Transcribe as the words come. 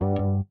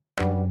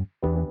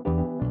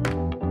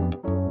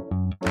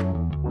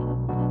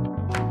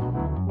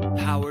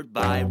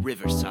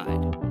Riverside.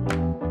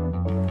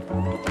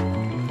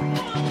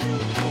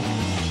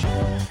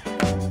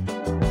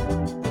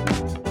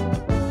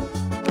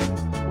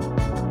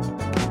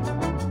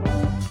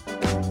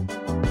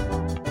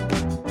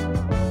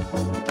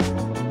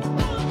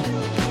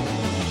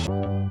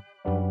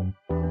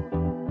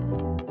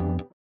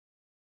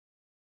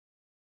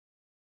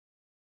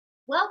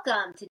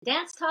 Welcome to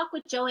Dance Talk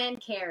with Joanne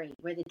Carey,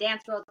 where the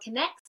dance world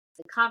connects,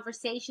 the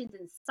conversations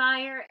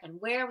inspire, and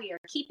where we are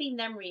keeping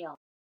them real.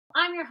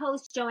 I'm your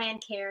host, Joanne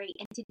Carey,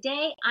 and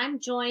today I'm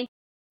joined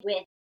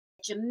with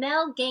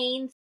Jamel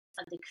Gaines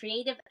of the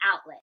Creative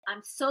Outlet.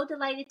 I'm so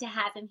delighted to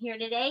have him here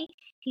today.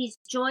 He's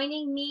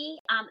joining me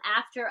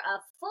after a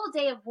full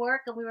day of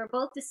work, and we were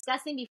both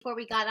discussing before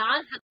we got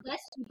on how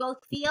blessed we both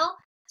feel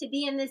to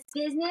be in this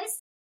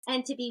business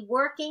and to be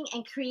working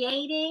and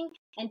creating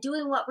and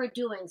doing what we're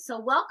doing. So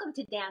welcome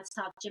to Dance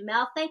Talk,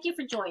 Jamel. Thank you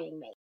for joining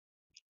me.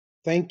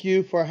 Thank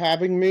you for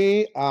having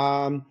me.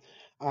 And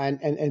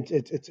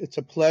it's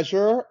a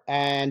pleasure.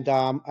 And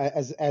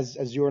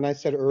as you and I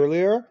said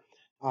earlier,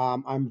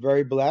 I'm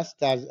very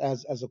blessed as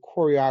a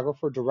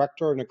choreographer,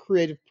 director, and a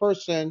creative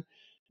person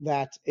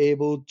that's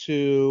able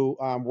to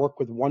work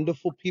with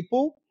wonderful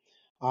people,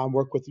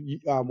 work with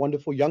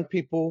wonderful young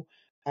people,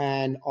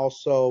 and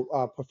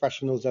also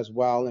professionals as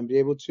well, and be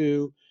able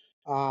to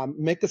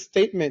make a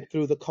statement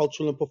through the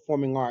cultural and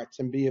performing arts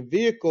and be a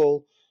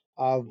vehicle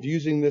of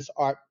using this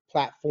art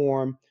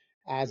platform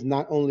as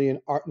not only an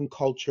art and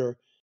culture,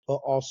 but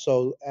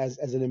also as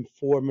an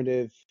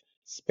informative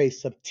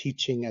space of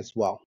teaching as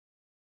well.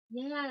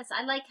 Yes,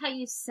 I like how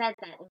you said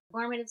that,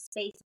 informative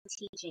space of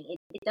teaching.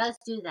 It does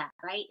do that,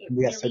 right? It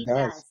Yes, really it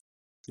does. does.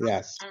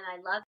 Yes. And I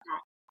love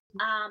that.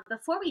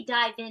 Before we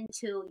dive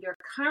into your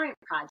current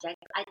project,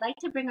 I'd like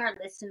to bring our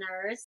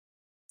listeners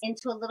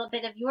into a little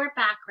bit of your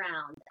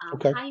background,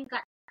 Okay. how you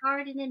got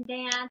started in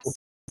dance,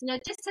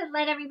 just to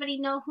let everybody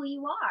know who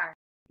you are.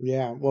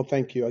 Yeah. Well,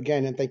 thank you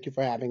again, and thank you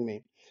for having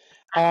me.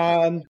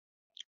 Absolutely.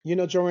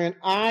 Joanne,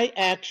 I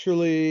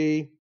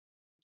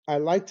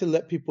like to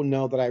let people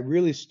know that I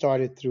really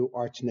started through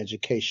arts and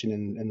education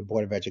in the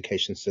Board of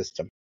Education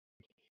system.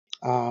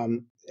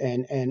 And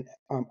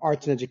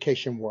arts and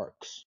education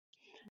works.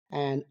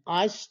 And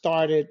I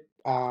started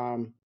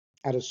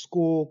at a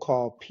school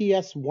called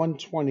PS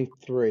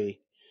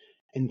 123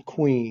 in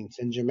Queens,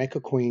 in Jamaica,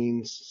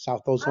 Queens,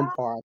 South Ozone Oh,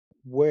 Park,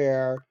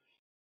 where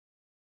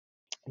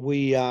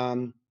we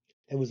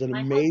it was an my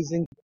husband.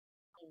 amazing.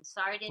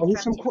 Sorry to Oh,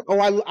 he's from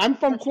interrupt you. I'm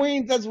from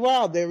Queens as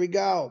well. There we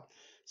go.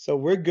 So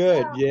we're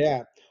good. Well,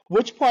 Yeah.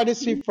 Which part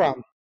is he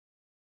from?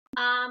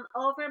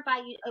 over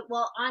by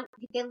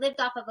they lived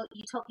off of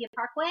Utopia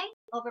Parkway,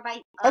 over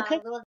by Okay.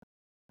 little.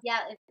 Yeah,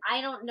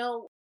 I don't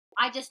know.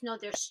 I just know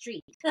their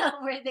street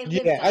where they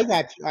lived Yeah, I on.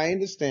 got you. I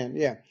understand.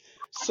 Yeah. I think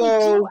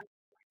So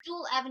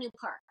Jewel Avenue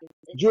Park is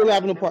Jewel where I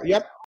Avenue remember. Park.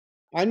 Yep.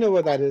 I know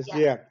where that is. Yeah.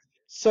 Yeah.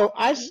 So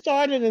I Mhm.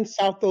 started in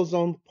South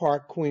Ozone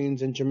Park,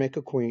 Queens, in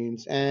Jamaica,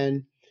 Queens,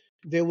 and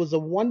there was a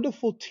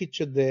wonderful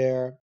teacher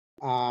there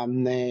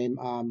named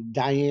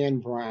Diane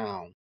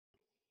Brown.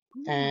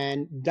 Mm.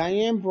 And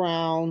Diane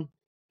Brown,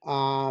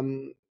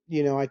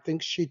 I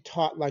think she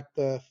taught like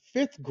the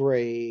fifth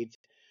grade,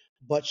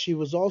 but she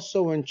was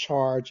also in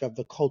charge of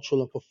the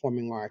cultural and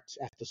performing arts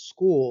at the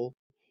school.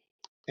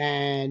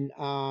 And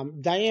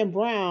Diane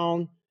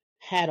Brown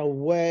had a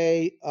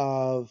way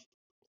of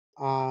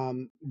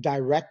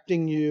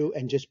directing you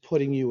and just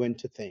putting you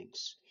into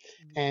things.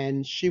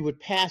 And she would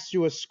pass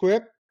you a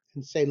script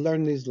and say,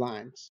 learn these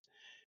lines.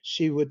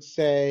 She would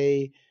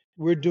say,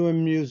 we're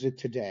doing music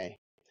today.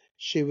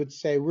 She would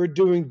say, we're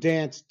doing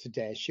dance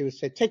today. She would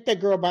say, take that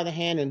girl by the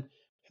hand and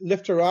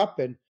lift her up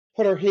and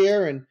put her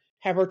here and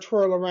have her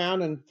twirl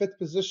around in fifth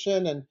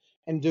position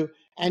and do,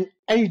 and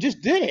you just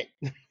did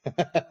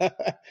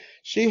it.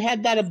 She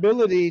had that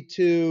ability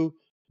to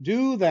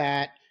do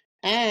that.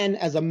 And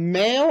as a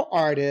male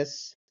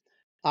artist,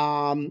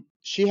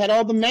 she had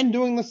all the men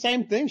doing the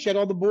same thing. She had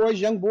all the boys,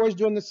 young boys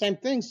doing the same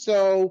thing.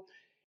 So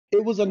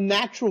it was a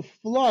natural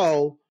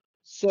flow.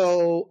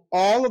 So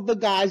all of the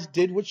guys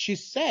did what she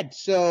said.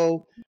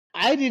 So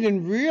I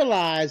didn't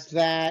realize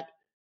that,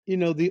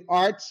 the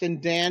arts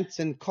and dance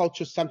and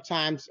culture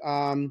sometimes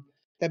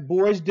that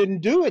boys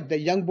didn't do it, that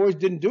young boys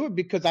didn't do it,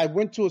 because I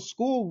went to a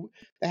school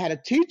that had a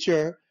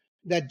teacher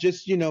that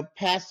just,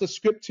 passed the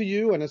script to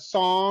you and a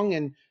song,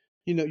 and,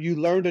 you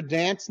learned a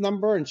dance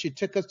number, and she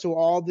took us to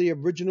all the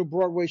original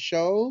Broadway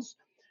shows.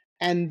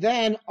 And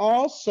then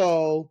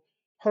also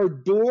her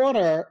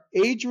daughter,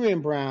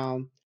 Adrienne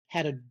Brown,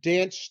 had a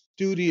dance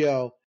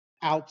studio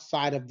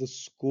outside of the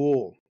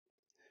school.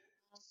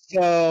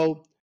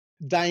 So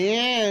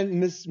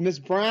Miss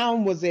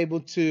Brown was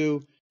able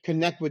to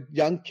connect with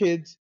young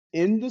kids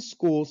in the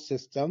school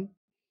system.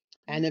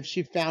 And if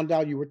she found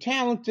out you were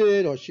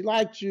talented or she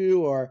liked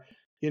you or,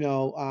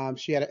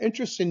 she had an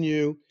interest in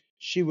you,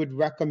 she would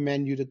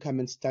recommend you to come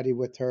and study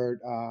with her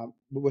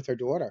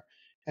daughter.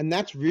 And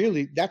that's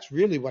really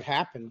what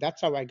happened.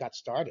 That's how I got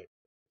started.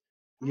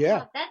 I Yeah.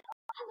 love that.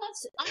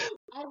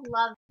 I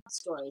love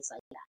stories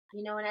like that,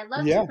 and I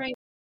love to Yeah. bring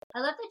I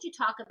love that you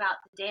talk about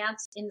the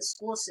dance in the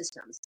school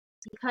systems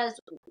because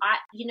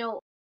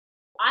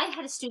I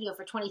had a studio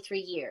for 23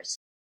 years.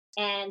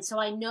 And so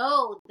I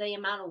know the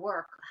amount of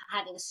work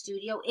having a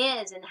studio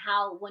is, and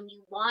how when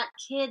you want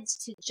kids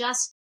to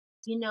just,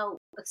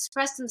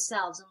 express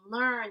themselves and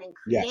learn and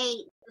Yes.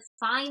 create,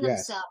 define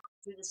Yes. themselves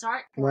through this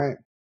art form. Right.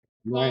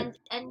 Right.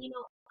 And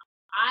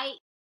I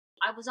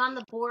I was on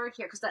the board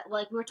here because,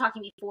 like we were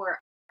talking before,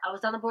 I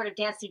was on the board of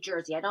Dance New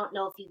Jersey. I don't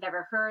know if you've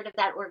ever heard of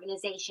that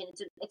organization.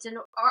 It's an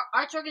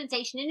arts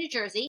organization in New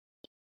Jersey,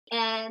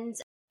 and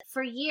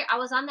for I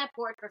was on that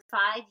board for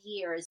 5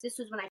 years. This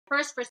was when I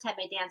first had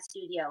my dance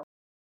studio.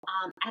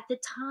 At the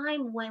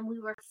time when we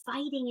were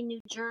fighting in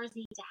New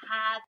Jersey to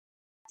have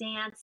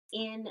dance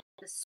in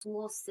the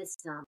school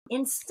system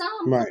in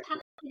some Right.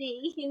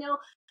 capacity,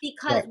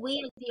 because Right.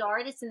 we as the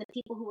artists and the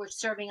people who were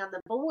serving on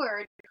the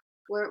board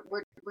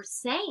were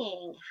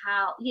saying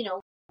how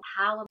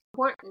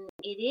important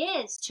it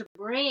is to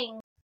bring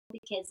the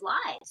kids'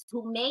 lives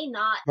who may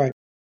not Right.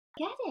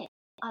 get it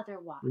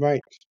otherwise.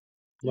 Right.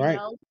 Right.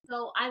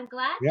 So I'm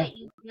glad Yeah. that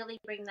you really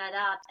bring that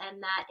up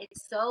and that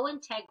it's so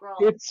integral.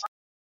 It's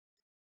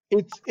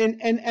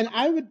and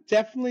I would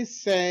definitely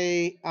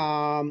say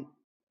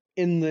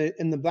in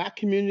the black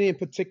community in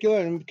particular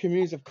and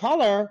communities of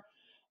color,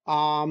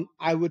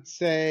 I would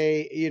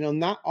say,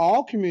 not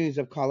all communities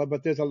of color,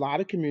 but there's a lot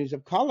of communities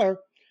of color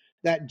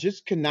that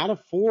just cannot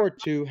afford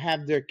to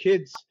have their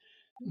kids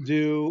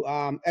do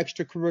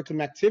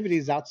extracurricular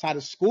activities outside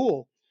of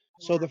school.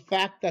 So Yeah. the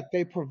fact that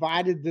they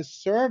provided this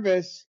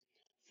service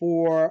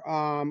for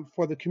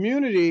the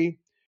community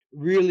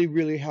really,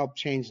 really helped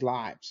change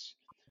lives.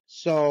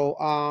 So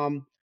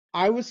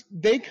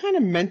they kind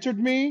of mentored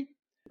me.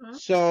 Mhm.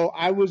 So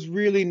I was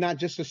really not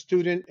just a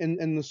student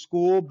in the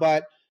school,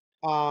 but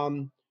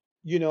um,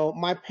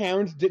 my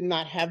parents did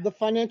not have the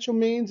financial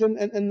means and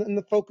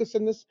the focus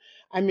in this.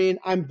 I mean,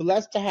 I'm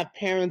blessed to have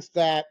parents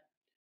that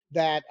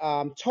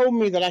told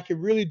me that I could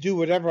really do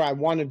whatever I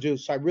want to do.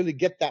 So I really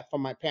get that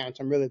from my parents.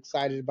 I'm really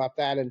excited about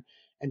that and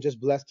just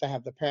blessed to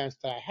have the parents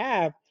that I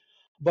have.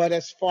 But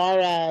as far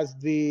as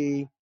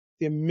the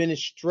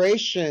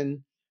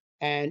administration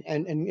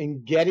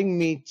and getting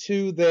me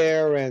to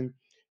there and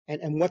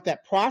what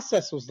that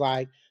process was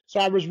like, so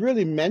I was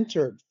really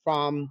mentored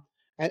from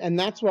and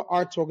that's what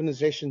arts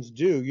organizations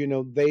do.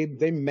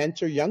 They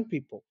mentor young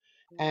people,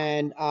 Yeah.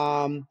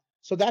 and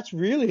so that's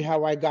really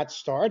how I got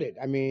started.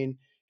 I mean,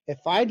 if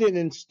I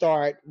didn't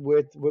start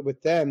with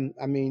them,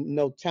 I mean,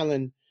 no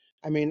telling.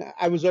 I mean,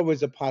 I was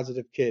always a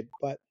positive kid,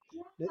 but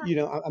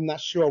Yeah. I'm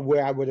not sure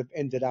where I would have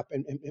ended up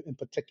in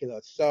particular.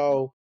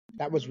 So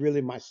that was Mhm.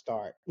 really my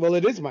start. Well,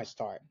 it is my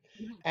start,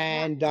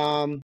 Yeah.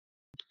 Yeah.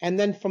 and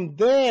then from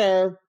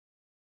there,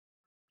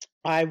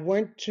 I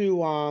went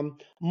to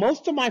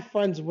most of my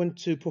friends went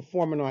to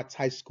Performing Arts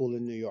High School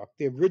in New York,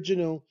 the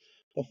original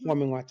Mhm.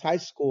 Performing Arts High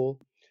School,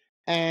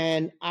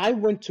 and I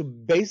went to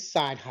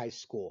Bayside High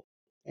School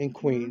in Mhm.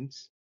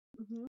 Queens,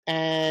 Mhm.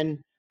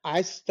 and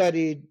I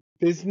studied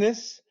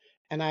business,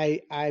 and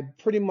I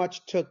pretty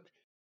much took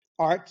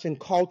arts and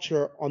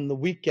culture on the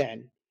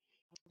weekend,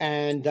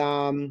 and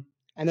um,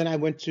 and then I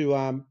went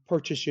to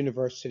Purchase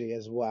University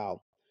as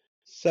well.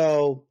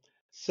 So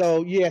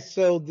yeah,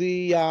 so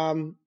the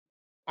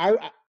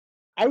I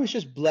I was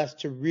just blessed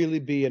to really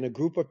be in a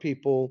group of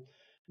people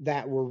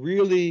that were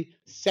really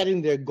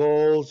setting their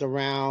goals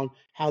around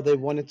how they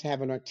wanted to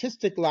have an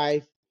artistic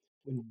life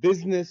in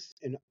business,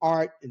 in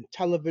art, in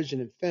television,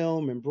 and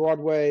film, and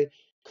Broadway,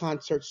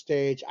 concert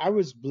stage. I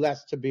was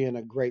blessed to be in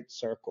a great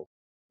circle.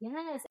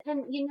 Yes,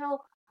 and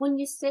when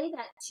you say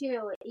that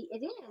too,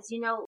 it is.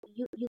 You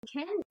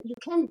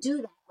can do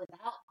that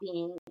without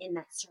being in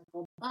that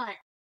circle, but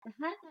to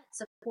have that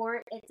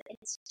support,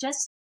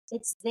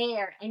 it's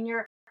there, and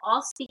you're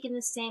all speaking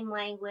the same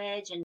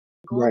language and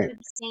going Right. through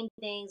the same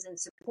things and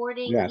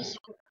supporting each. Yes.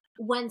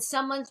 When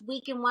someone's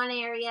weak in one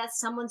area,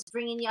 someone's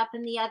bringing you up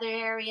in the other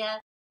area.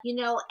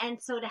 And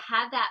so to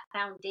have that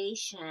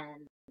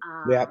foundation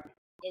Yep.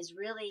 is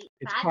really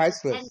It's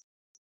fabulous. And priceless.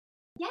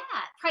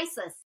 yeah,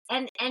 priceless.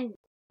 And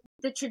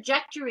the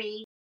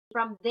trajectory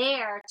from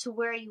there to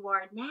where you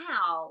are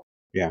now,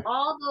 Yeah.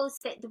 all those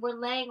we're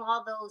laying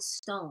all those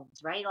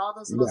stones, right? All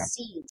those little Yeah.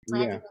 seeds,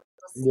 planting Yeah.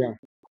 those little Yeah.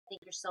 seeds. I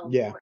think are so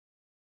Yeah. important.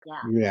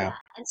 Yeah, Yeah. yeah.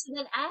 And so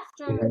then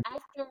after Mhm.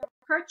 after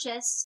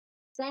purchase,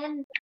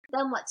 then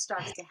what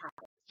starts to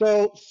happen?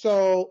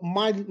 So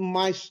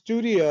my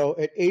studio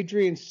at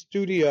Adrian's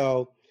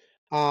studio,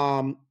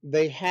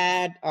 they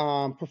had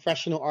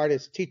professional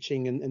artists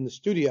teaching in the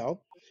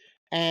studio,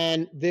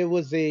 and there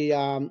was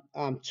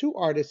two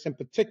artists in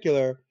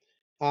particular,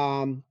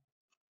 um,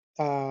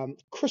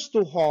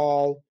 Crystal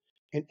Hall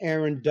and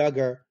Aaron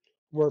Duggar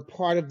were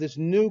part of this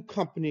new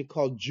company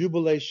called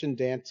Jubilation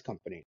Dance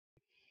Company.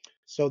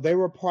 So they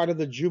were part of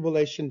the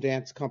Jubilation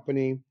Dance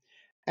Company,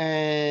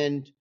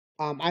 and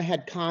I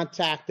had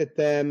contacted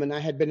them, and I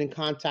had been in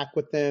contact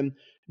with them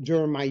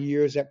during my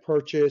years at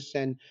Purchase,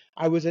 and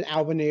I was an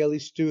Alvin Ailey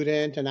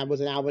student, and I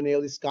was an Alvin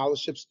Ailey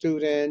scholarship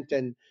student,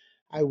 and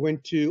I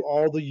went to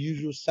all the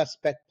usual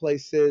suspect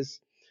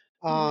places.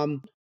 Mhm.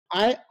 Um,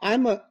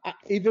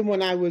 Even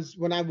when I was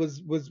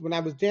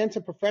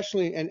dancing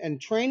professionally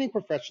and training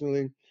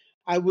professionally,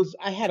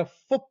 I had a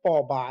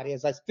football body,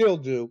 as I still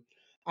do.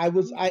 I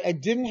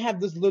didn't have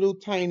this little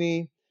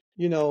tiny,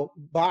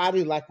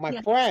 body like my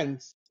Yeah.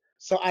 friends.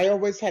 So I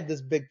always had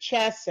this big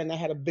chest and I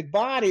had a big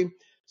body.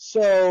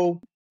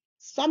 So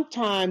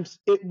sometimes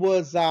it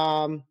was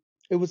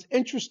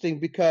interesting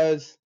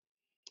because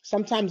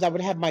sometimes I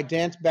would have my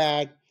dance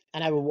bag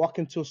and I would walk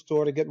into a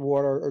store to get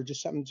water or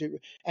just something to,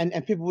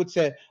 and people would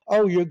say,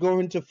 "Oh, you're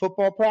going to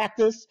football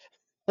practice?"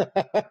 I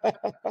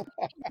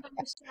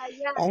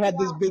Yes, had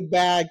this yes, big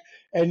bag,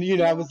 and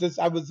yes,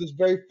 I was this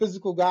very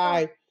physical yes,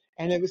 guy,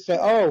 and they would say,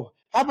 yes, "Oh,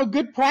 have a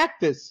good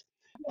practice,"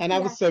 and I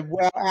would yes, say,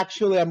 "Well,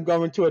 actually, I'm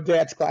going to a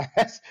dance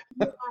class."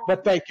 yes,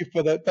 But thank you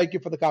for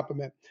the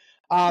compliment.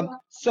 yes.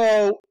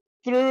 So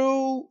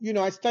through,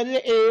 I studied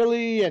at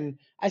Ailey, and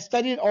I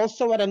studied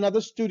also at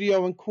another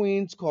studio in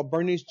Queens called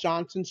Bernice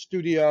Johnson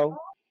Studio,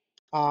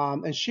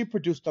 and she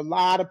produced a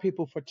lot of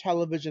people for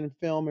television and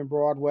film and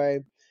Broadway.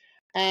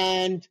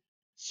 And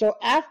so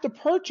after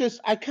purchase,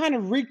 I kind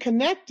of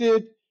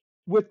reconnected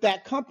with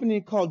that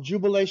company called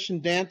Jubilation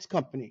Dance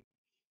Company.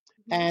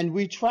 Mhm. And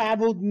we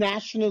traveled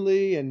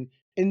nationally and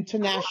Oh,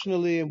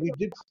 internationally, and we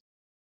did.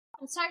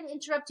 I'm sorry to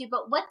interrupt you,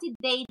 but what did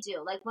they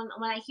do? Like when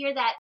I hear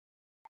that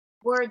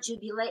word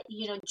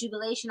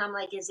jubilation, I'm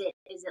like, is it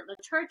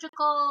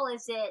liturgical?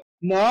 Is it?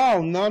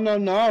 No, no, no,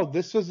 no.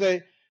 This was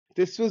an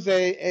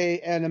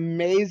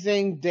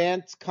amazing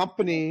dance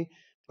company,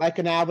 like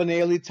an Alvin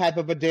Ailey type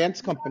of a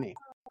dance company.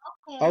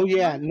 Okay, Oh wow.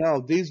 yeah, no,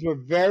 these were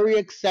very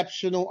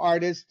exceptional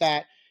artists.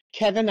 That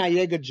Kevin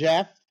Ayega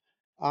Jeff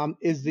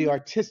is the Mhm.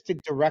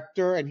 artistic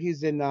director, and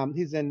he's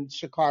in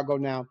Chicago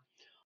now.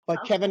 But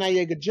Okay. Kevin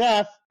Ayega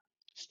Jeff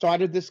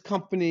started this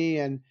company,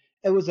 and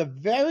it was a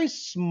very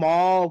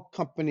small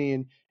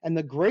company. And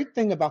the great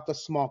thing about the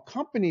small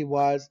company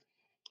was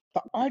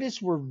the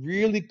artists were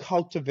really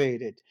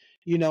cultivated.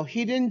 He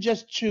didn't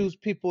just choose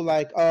people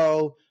like,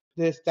 oh,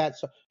 this, that.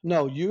 So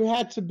no, you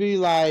had to be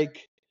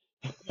like,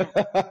 Yeah.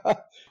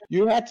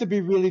 you had to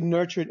be really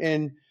nurtured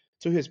in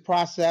to his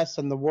process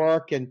and the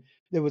work. And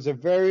there was a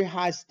very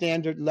high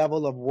standard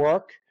level of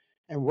work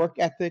and work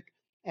ethic.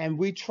 And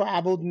we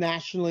traveled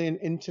nationally and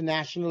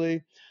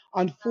internationally.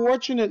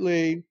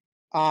 Unfortunately,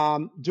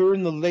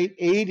 during the late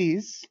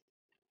 80s,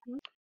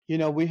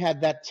 Mhm. we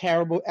had that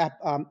terrible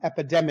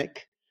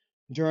epidemic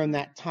during Mhm.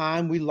 that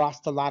time. We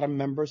lost a lot of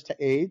members to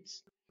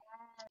AIDS.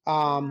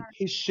 Yeah.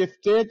 He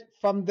shifted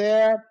from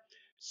there.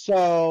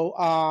 So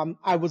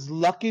I was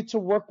lucky to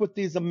work with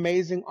these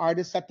amazing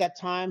artists at that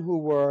time who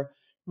were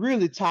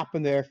really top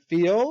in their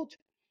field.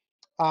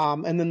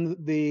 And then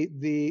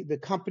the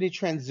company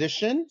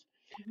transitioned,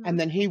 and Mhm.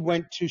 then he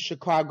went to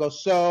Chicago.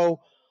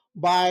 So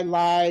by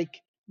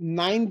like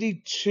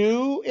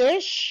 92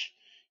 ish,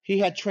 he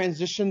had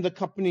transitioned the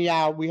company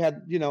out. We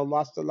had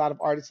lost a lot of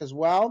artists as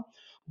well,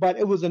 but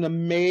it was an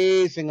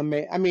amazing.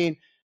 I mean,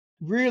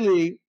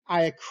 really,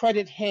 I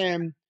credit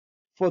him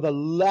for the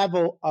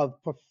level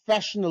of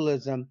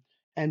professionalism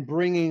and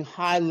bringing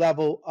high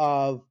level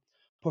of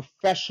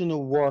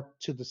professional work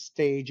to the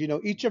stage.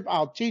 Each of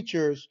our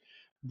teachers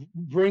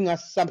bring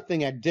us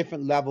something at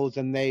different levels,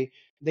 and they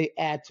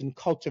add and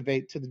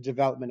cultivate to the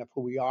development of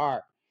who we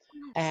are.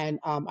 Yes. And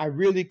I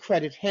really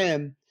credit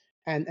him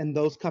and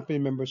those company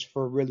members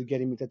for really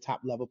getting me to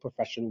top level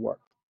professional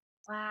work.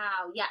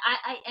 Wow. Yeah.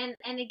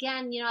 And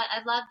again,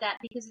 I love that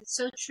because it's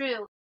so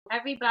true.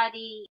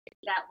 Everybody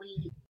that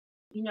we,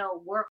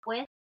 work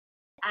with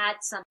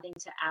adds something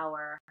to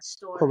our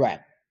story,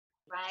 Correct.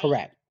 right?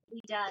 Correct.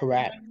 He does. And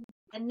Correct.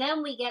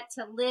 then we get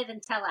to live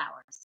and tell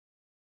ours,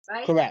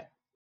 right? Correct.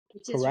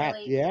 Which is Correct.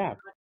 really Yeah.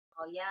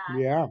 wonderful. Yeah.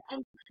 Yeah.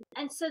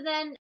 And so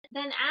then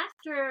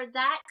after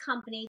that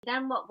company,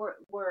 then what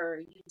were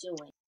you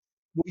doing?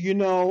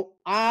 Well,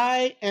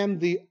 I am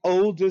the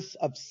oldest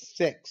of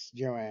six,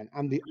 Joanne.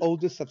 I'm the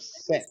oldest of Goodness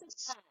is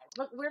six. bad.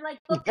 Look, we're like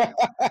bookends.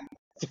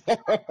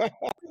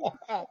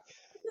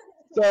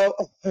 so,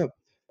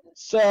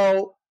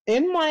 so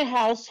in my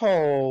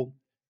household,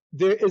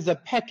 there is a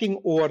pecking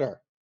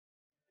order.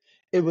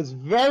 It was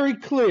very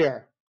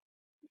clear.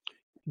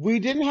 We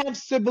didn't have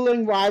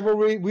sibling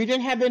rivalry. We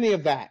didn't have any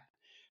of that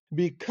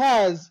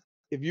because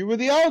if you were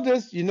the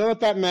oldest, you know what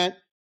that meant.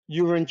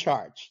 You were in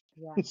charge.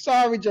 Yeah.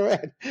 Sorry,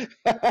 Joanne.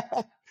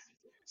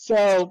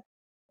 So,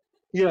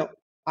 you know,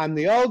 I'm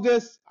the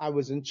oldest. I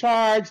was in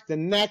charge. The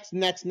next,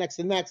 next, next,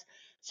 and next.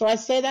 So I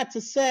say that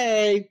to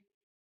say,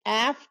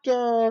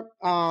 after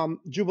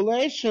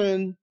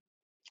jubilation,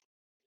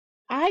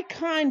 I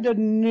kind of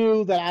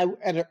knew that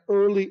at an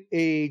early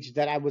age,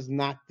 that I was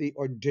not the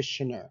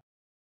auditioner.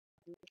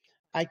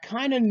 I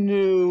kind of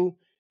knew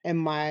in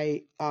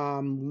my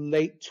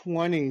late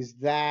 20s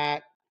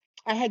that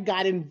I had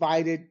got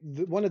invited.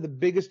 One of the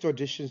biggest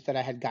auditions that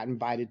I had got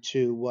invited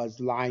to was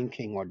Lion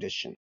King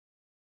audition.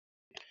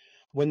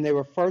 When they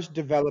were first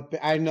developing,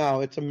 I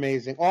know it's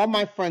amazing. All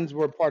my friends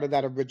were part of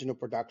that original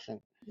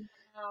production.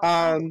 Oh,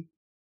 Um,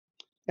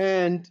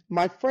 and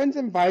my friends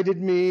invited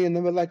me, and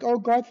they were like, "Oh,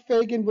 Garth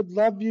Fagan would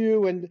love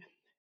you,"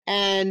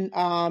 and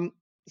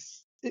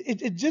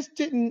it just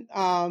didn't.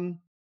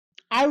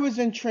 I was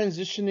in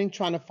transitioning,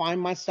 trying to find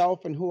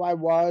myself and who I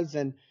was,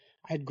 and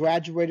I had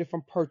graduated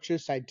from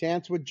Purchase. I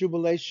danced with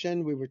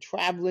Jubilation. We were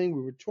traveling,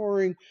 we were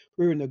touring,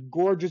 we were in the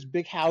gorgeous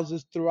big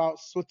houses throughout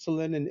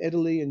Switzerland and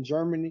Italy and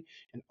Germany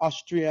and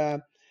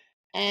Austria.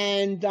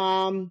 And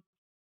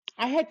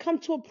I had come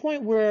to a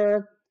point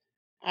where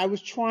I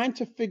was trying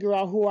to figure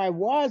out who I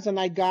was, and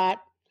I got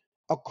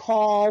a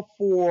call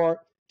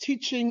for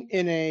teaching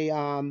in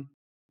a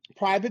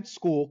private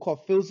school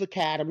called Phil's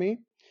Academy,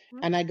 Mhm.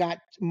 and I got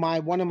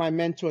one of my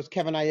mentors,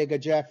 Kevin Ayega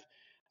Jeff,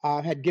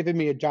 had given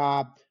me a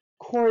job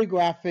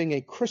choreographing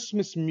a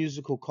Christmas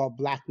musical called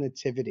Black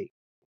Nativity,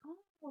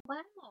 Oh,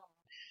 wow.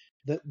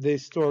 the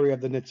story of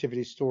the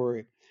Nativity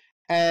story,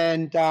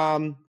 and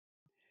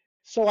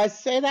so I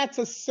say that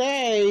to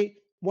say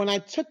when I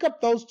took up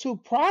those two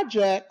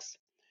projects,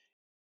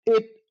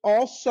 it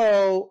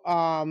also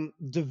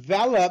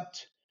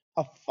developed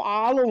a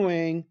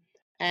following,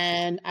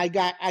 and I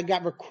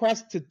got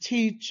requests to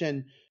teach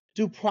and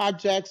do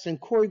projects and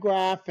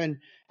choreograph, and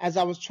as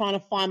I was trying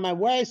to find my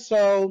way.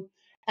 So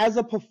as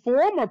a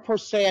performer per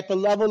se at the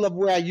level of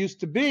where I used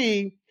to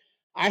be,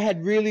 I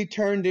had really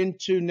turned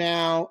into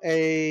now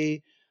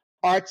a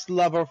arts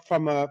lover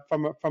from a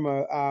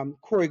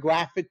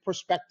choreographic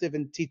perspective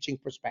and teaching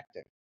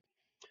perspective.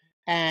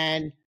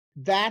 And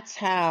that's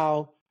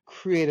how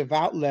Creative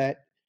Outlet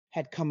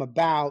had come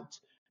about,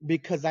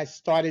 because I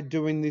started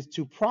doing these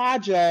two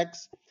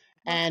projects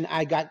Uh-huh. and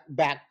I got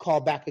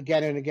called back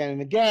again and again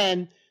and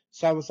again.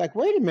 So I was like,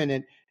 wait a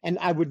minute. And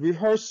I would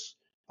rehearse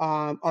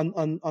on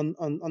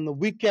the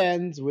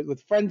weekends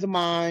with friends of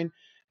mine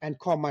and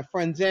call my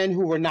friends in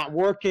who were not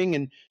working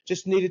and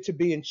just needed to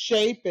be in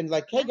shape, and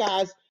like, hey Yeah.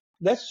 guys,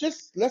 let's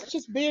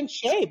just be in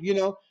shape,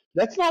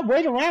 let's not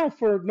wait around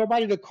for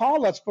nobody to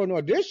call us for an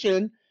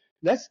audition.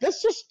 Let's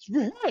just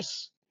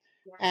rehearse.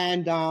 Yeah.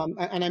 And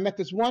I met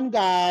this one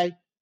guy,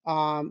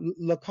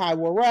 Lakai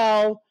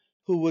Worrell,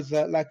 who was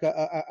like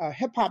a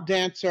hip hop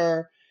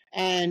dancer,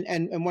 and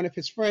one of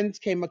his friends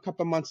came a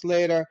couple months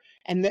later,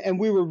 and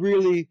we were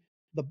really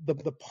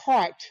the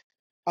part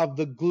of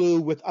the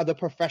glue with other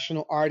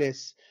professional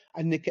artists,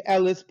 Anika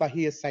Ellis,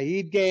 Bahia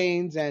Saeed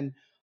Gaines, and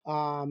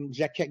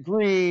Jaquette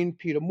Green,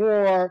 Peter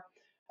Moore,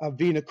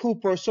 Vina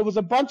Cooper. So it was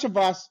a bunch of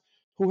us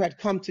who had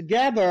come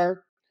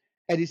together,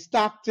 Eddie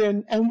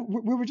Stockton, and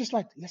we were just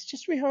like, let's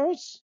just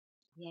rehearse.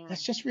 Yeah.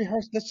 Let's just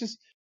rehearse. Let's just.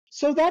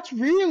 So that's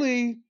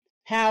really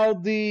how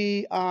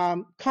the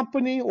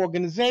company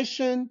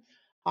organization.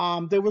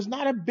 There was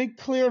not a big,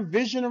 clear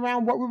vision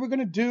around what we were going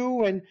to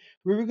do, and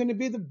we were going to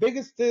be the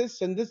biggest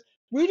this and this.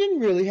 We didn't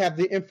really have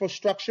the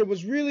infrastructure. It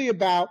was really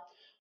about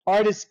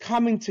artists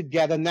coming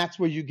together, and that's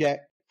where you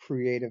get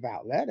Creative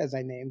Outlet, as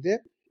I named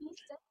it.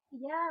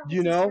 Yeah, You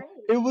which is know,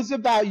 great. it was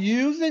about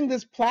using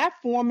this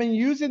platform and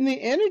using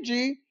the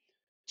energy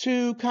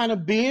to kind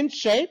of be in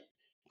shape,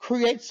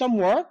 create some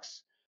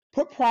works,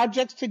 put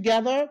projects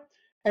together,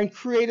 and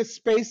create a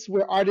space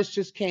where artists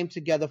just came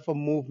together for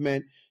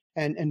movement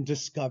and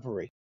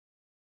discovery.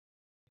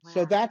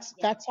 So Wow. that's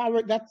Yeah. that's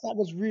how that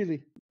was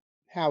really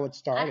how it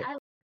started. I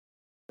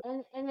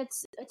and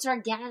it's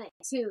organic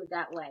too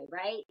that way,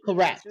 right? It's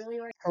Correct. really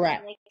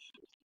Correct. organic.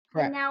 And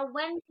Correct. now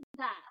when is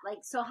that? Like,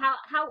 so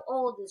how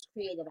old is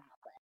Creative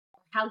Outlet?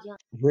 How young?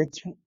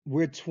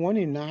 We're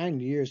 29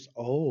 years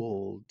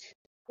old.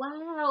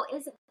 Wow,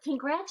 is it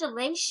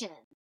congratulations.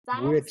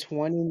 We're That's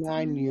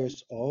 29 amazing.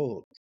 years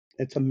old.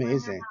 It's Wow,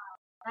 amazing.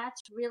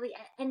 that's really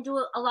and do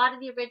a lot of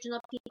the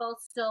original people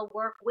still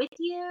work with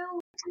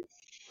you?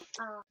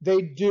 Uh,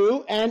 They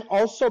do, and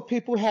also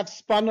people have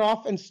spun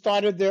off and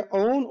started their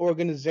own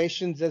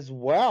organizations as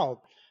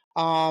well.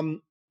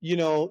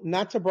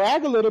 Not to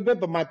brag a little bit,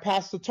 but my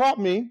pastor taught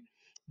me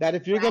that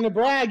if you're right? going to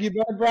brag, you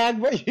better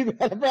brag. You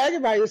better brag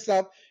about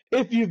yourself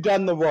if you've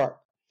done the work.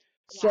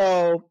 Yeah.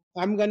 So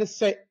I'm going to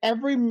say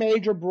every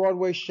major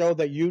Broadway show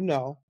that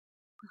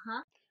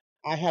Uh-huh.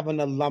 I have an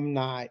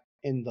alumni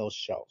in those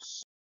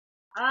shows.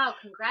 Oh, Um,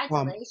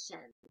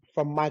 congratulations.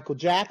 from Michael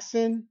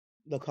Jackson,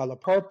 The Color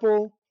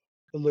Purple,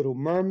 The Little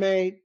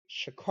Mermaid,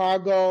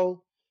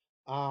 Chicago,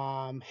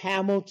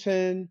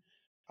 Hamilton,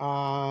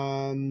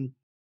 um,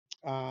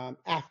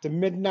 After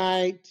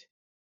Midnight,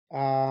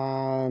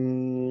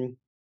 um,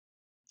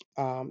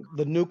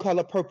 the new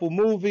Color Purple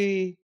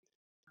movie.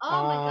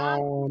 Oh my God.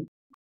 Um,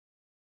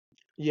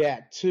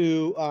 yeah,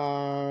 to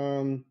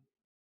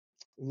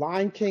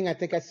Lion King. I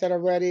think I said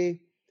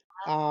already.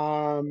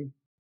 Um,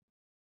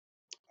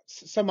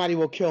 Somebody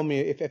will kill me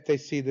if they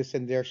see this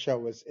in their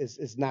show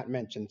is not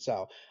mentioned.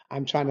 So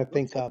I'm trying to We'll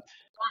think of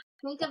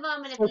think of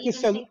them, and if you Circus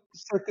even Sol- think,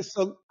 Circus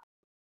Sol-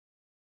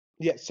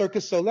 yeah,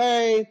 Circus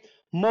Soleil,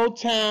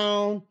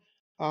 Motown.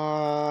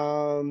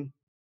 Um,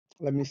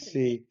 Let me that's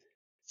amazing.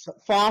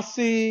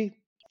 see,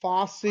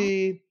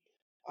 Fosse,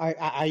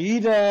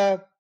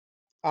 Aida,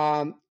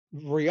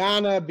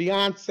 Rihanna,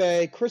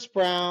 Beyonce, Chris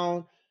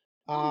Brown,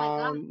 Oh my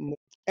God. um,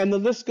 and the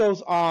list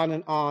goes on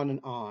and on and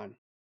on.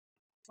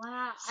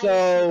 Wow.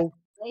 So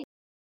Congratulations.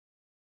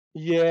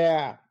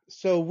 yeah,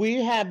 so we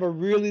have a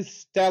really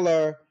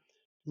stellar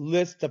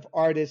list of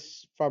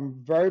artists from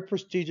very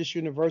prestigious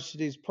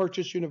universities: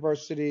 Purchase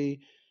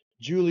University,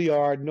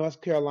 Juilliard,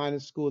 North Carolina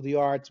School of the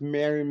Arts,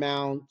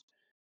 Marymount,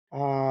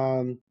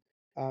 um,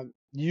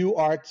 U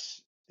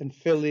Arts in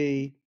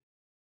Philly,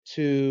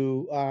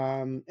 to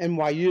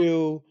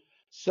NYU.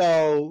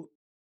 So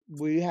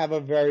we have a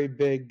very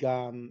big,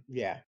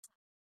 yeah,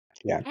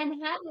 yeah.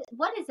 And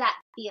what does that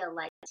feel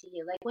like to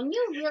you? Like when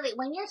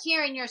you're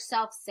hearing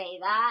yourself say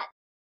that,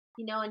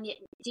 and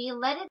do you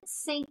let it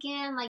sink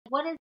in? Like,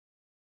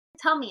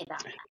 tell me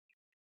about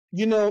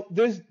that.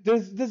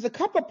 There's a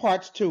couple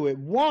parts to it.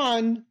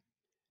 One,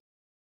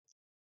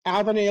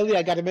 Alvin Ailey,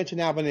 I got to mention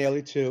Alvin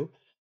Ailey too.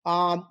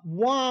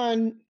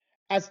 One,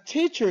 as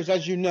teachers,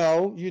 as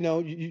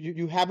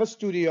you have a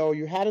studio,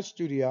 you had a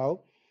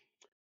studio,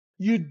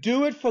 you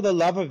do it for the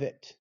love of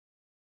it.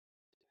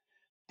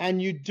 And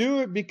you do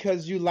it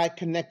because you like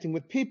connecting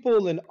with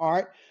people and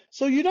art.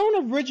 So you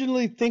don't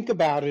originally think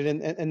about it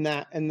in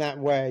that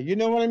way. You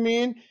know what I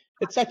mean?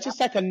 It's like Yep, just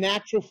like a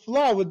natural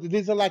flow.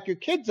 These are like your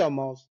kids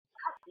almost.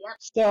 yep.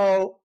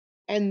 So,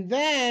 and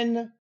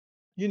then,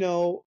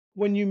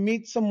 when you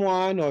meet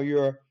someone or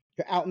you're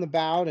out and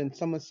about and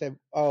someone said,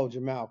 "Oh,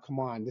 Jamel, come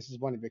on, this is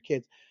one of your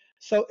kids."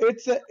 So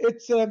it's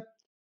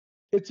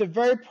a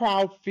very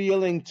proud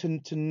feeling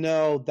to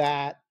know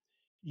that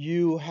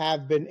you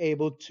have been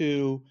able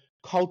to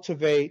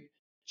cultivate,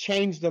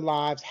 change the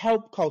lives,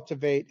 help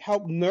cultivate,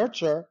 help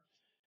nurture,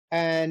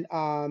 and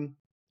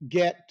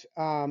get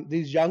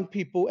these young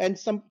people, and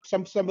some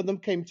of them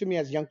came to me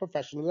as young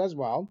professionals as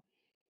well,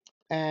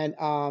 and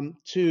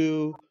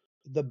to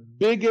the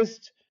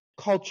biggest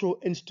cultural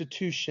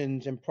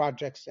institutions and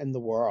projects in the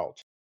world.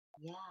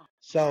 Yeah,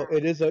 So yeah.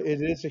 it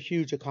is a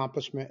huge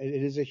accomplishment.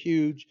 It is a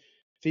huge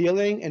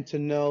feeling, and to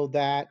know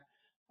that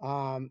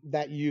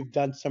that you've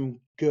done some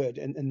good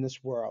in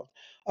this world.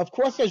 Of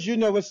course, as you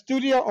know, as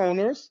studio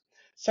owners,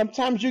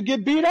 sometimes you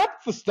get beat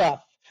up for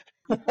stuff.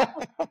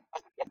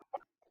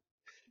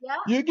 Yep.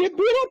 You get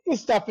beat up for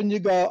stuff, and you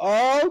go,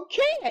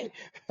 okay.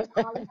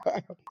 All in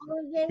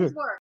a day's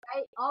work,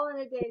 right? All in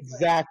a day's work.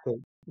 Exactly,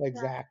 Yeah,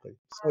 exactly.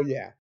 So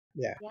yeah,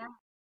 yeah. yeah.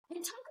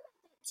 And talk about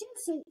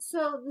that too.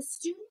 So the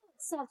studio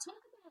itself. Talk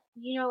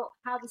about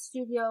how the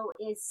studio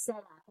is set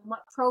up and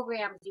what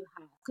programs you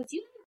have. Because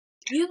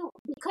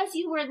because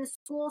you were in the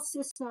school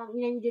system.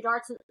 You did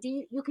arts. Do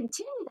you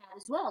continue that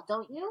as well?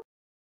 Don't you?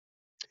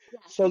 Yeah.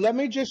 So let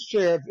me just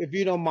share, if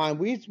you don't mind.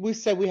 We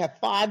said we have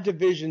 5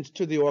 divisions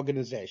to the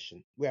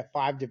organization. We have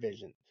 5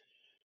 divisions.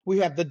 We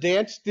have the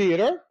dance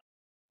theater,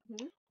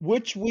 Mhm.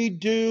 which we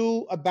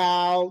do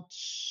about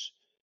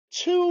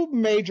 2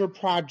 major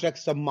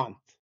projects a month.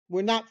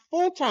 We're not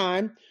full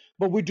time,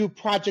 but we do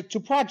project to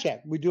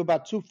project. We do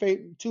about two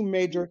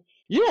major.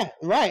 Yeah,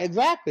 right,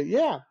 exactly.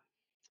 Yeah.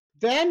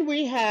 Then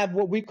we have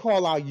what we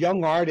call our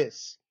young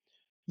artists.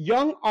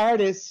 Young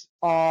artists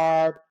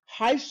are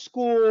high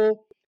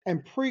school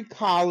and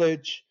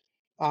pre-college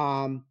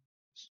um,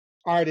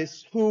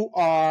 artists who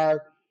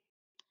are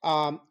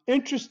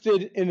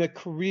interested in a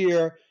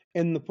career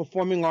in the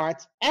performing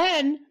arts,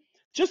 and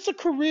just a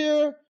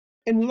career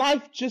in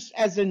life, just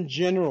as in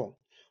general.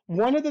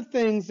 One of the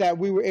things that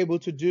we were able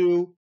to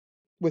do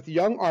with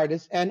young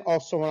artists and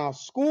also in our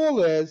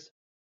school is,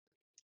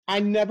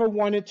 I never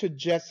wanted to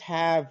just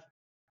have,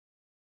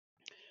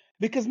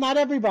 because not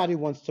everybody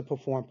wants to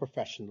perform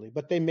professionally,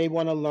 but they may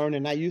want to learn.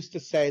 And I used to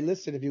say,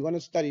 listen, if you're going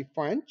to study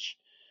French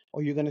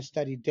or you're going to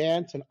study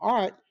dance and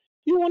art,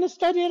 you want to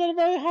study it at a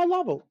very high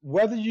level,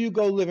 whether you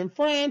go live in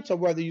France or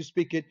whether you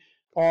speak it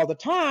all the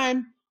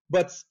time,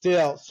 but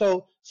still.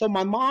 So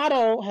my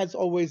motto has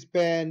always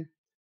been,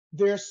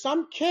 there's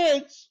some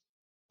kids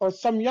or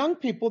some young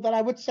people that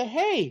I would say,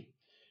 hey,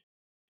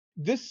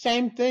 this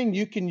same thing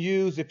you can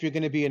use if you're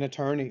going to be an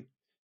attorney.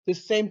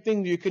 This same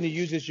thing you're going to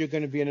use if you're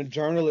going to be a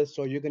journalist,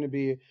 or you're going to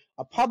be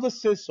a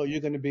publicist, or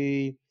you're going to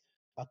be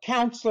a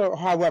counselor, or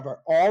however.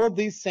 All of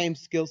these same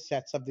skill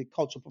sets of the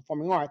cultural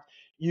performing arts,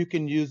 you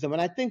can use them.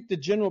 And I think the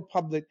general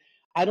public,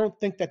 I don't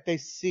think that they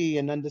see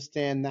and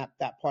understand that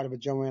part of it,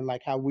 Joanne,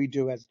 like how we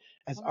do as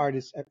Yeah,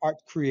 artists, art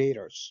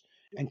creators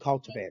yeah. and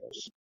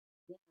cultivators.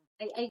 Yeah.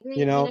 I You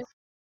agree. know,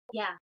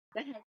 Yeah.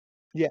 Go ahead.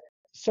 yeah.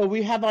 So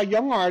we have our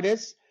young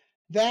artists.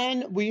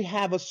 Then we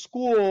have a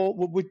school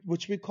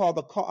which we call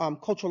the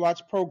Cultural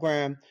Arts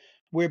Program,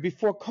 where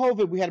before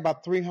COVID we had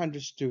about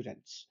 300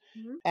 students,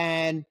 Mhm.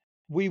 and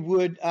we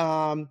would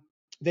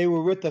they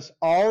were with us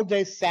all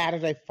day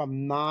Saturday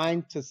from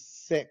 9 to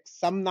 6,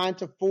 some 9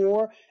 to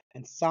 4,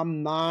 and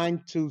some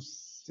 9 to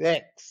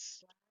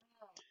 6.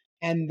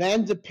 And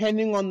then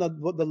depending on the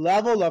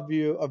level of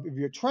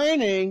your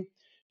training,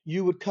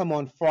 you would come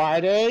on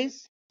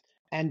Fridays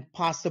and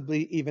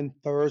possibly even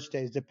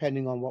Thursdays,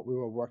 depending on what we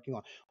were working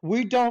on.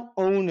 We don't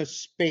own a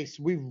space.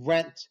 We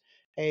rent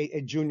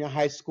a junior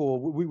high school.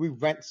 We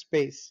rent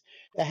space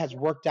that has Yeah.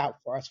 worked out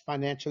for us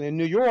financially. In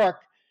New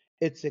York,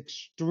 it's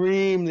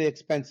extremely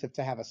expensive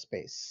to have a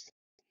space.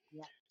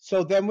 Yeah.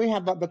 So then we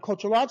have the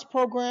cultural arts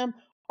program,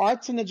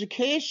 arts and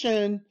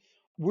education.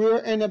 We're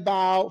in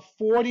about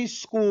 40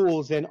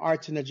 schools in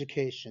arts and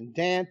education,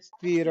 dance,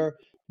 theater,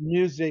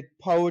 music,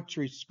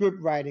 poetry, script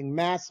writing,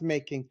 mask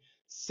making,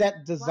 set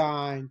Wow,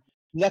 design,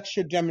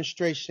 lecture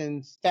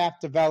demonstrations, staff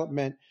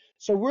development.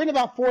 So we're in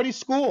about 40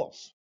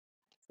 schools.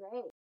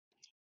 great.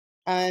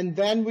 And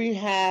then we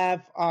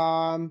have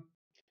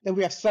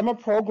summer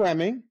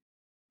programming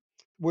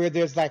where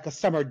there's like a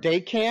summer day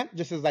camp,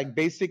 just as like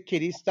basic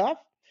kiddie stuff.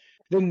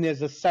 Then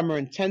there's a summer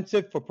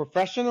intensive for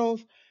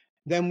professionals.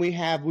 Then we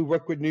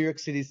work with New York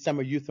City's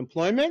summer youth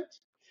employment.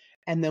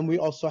 And then we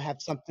also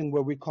have something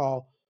where we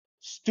call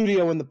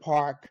Studio in the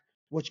Park,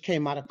 which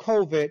came out of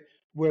COVID,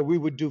 where we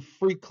would do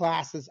free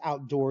classes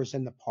outdoors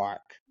in the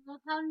park. Oh,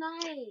 how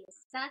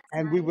nice. That's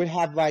And we nice. would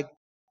have like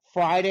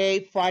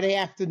Friday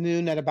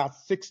afternoon at about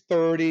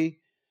 6:30.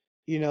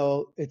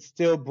 It's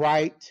still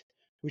bright.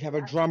 We'd have a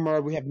Yep.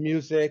 drummer, we have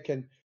music,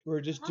 and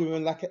we're just Oh,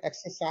 doing like an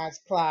exercise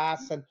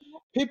class. And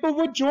people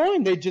would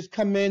join. They just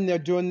come in, they're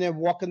doing their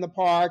walk in the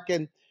park.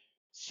 And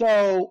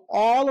so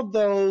all of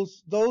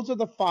those are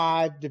the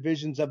 5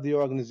 divisions of the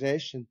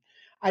organization.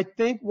 I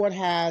think what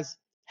has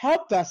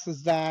helped us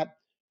is that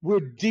we're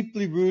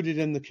deeply rooted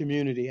in the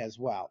community as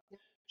well. yeah,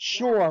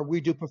 Sure,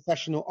 we do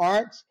professional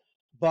arts,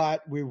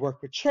 but we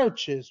work with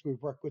churches, we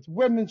work with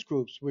women's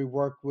groups, we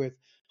work with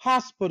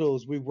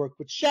hospitals, we work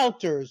with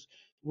shelters,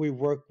 we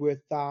work with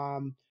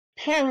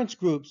parents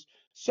groups.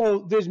 So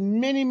there's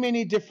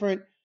many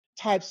different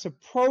types of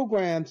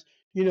programs.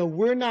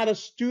 We're not a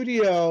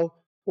studio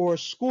or a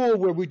school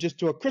where we just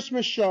do a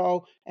Christmas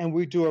show and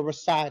we do a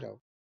recital.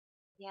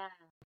 yeah.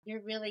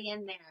 You're really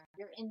in there.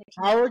 You're in the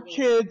Our community.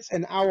 kids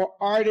and our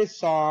artists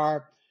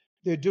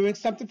they're doing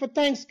something for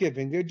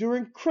Thanksgiving, they're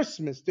doing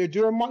Christmas, they're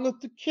doing Martin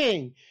Luther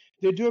King,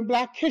 they're doing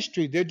Black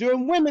History, they're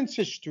doing Women's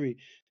History,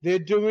 they're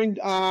doing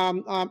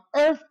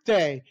Earth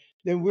Day,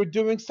 then we're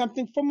doing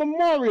something for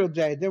Memorial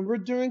Day, then we're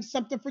doing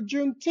something for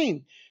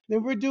Juneteenth,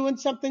 then we're doing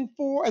something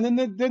and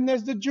then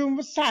there's the June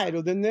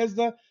recital, then there's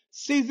the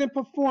season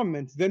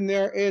performance, then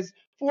there is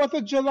 4th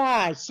of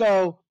July.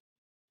 So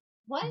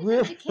What an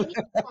we're education.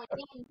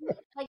 Yeah,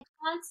 like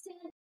constant.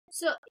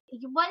 So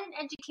what an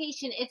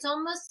education. It's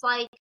almost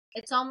like,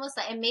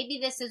 and maybe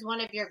this is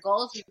one of your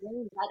goals or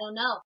dreams. I don't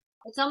know.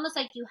 It's almost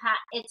like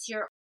it's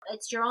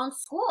your own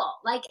school.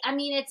 Like, I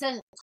mean,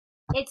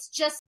 it's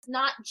just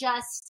not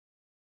just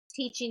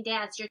teaching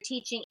dance. You're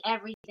teaching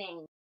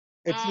everything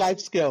it's life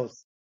and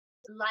skills.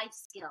 life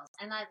skills.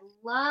 And I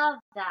love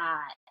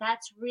that.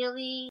 That's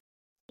really,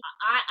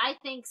 I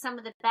think some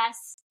of the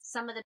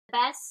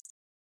best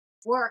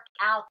work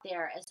out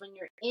there is when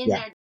you're in Yeah,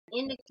 there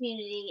in the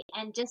community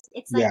and just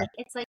yeah,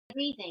 it's like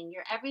breathing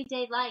your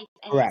everyday life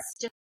and it's correct,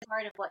 just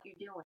part of what you're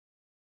doing.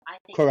 I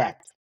think that's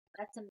correct.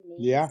 that's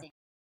Yeah, amazing.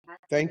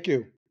 That's thank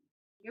really you.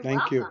 You're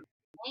Thank you. welcome.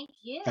 Thank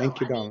you. Thank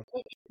you, I mean, darling.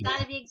 it's got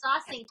to be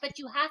exhausting, but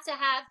you have to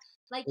have,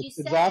 like you It's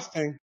said,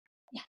 exhausting.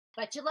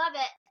 but you love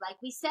it, like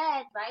we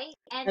said, right?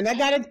 And I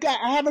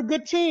have a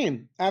good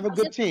team. I have a I was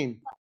good just team.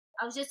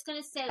 I was just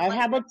gonna say I what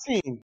have a what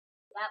team.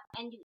 Yep.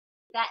 And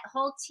that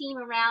whole team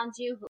around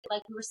you,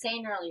 like we were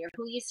saying earlier,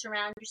 who you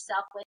surround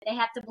yourself with, they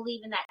have to believe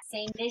in that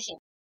same vision,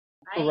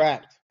 right?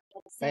 Correct.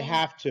 That They same,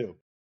 have to.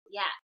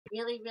 yeah,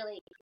 really,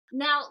 really.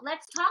 Now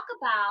let's talk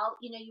about,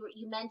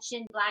 you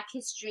mentioned Black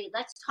History.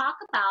 Let's talk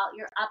about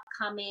your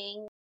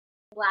upcoming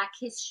Black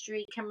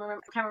History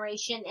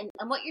commemoration and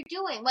what you're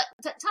doing.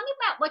 Tell me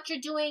about what you're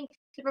doing,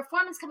 the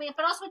performance coming up,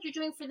 but also what you're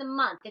doing for the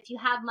month. If you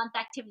have month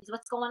activities,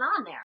 what's going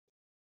on there?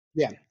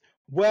 Yeah.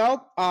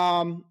 Well,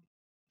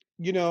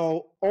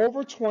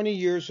 over 20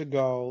 years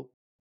ago,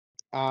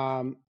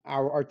 our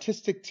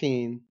artistic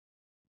team,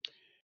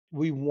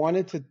 we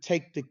wanted to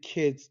take the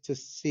kids to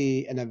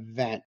see an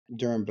event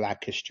during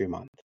Black History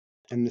Month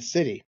in the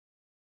city.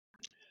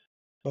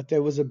 But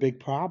there was a big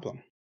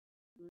problem.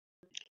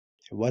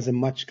 There wasn't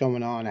much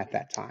going on at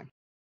that time.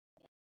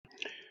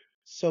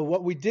 So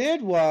what we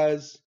did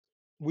was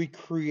we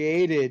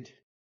created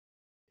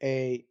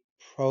a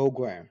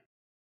program.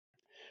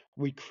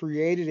 We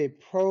created a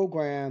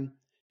program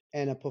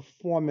and a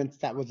performance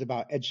that was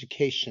about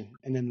education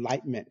and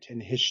enlightenment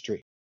and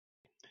history.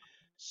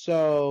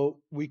 So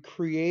we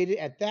created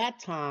at that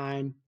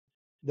time,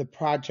 the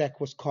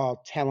project was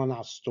called Telling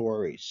Our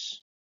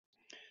Stories.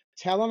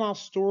 Telling Our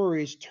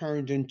Stories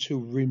turned into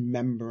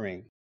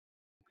Remembering.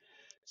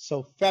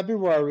 So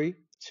February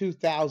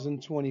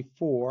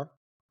 2024,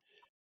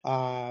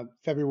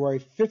 February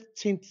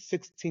 15th,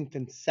 16th,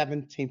 and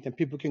 17th. And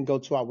people can go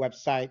to our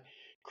website,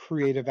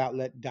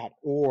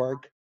 creativeoutlet.org.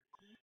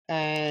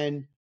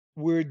 And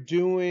we're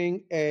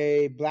doing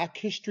a Black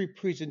history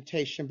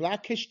presentation.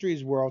 Black history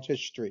is world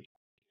history.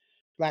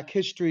 Black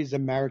history is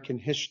American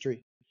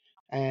history.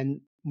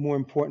 And more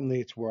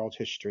importantly, it's world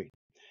history.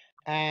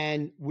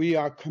 And we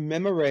are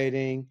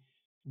commemorating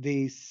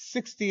the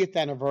 60th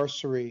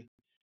anniversary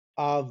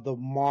of the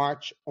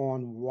March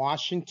on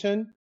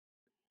Washington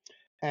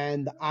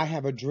and I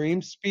Have a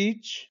Dream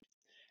speech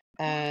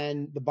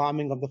and the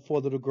bombing of the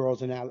 4 little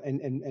girls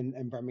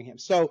in Birmingham.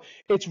 So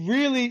it's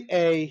really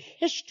a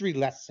history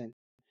lesson.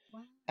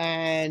 Wow.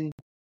 And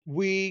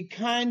we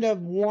kind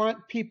of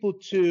want people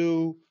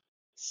to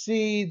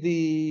see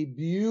the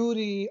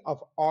beauty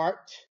of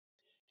art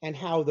and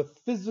how the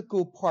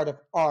physical part of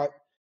art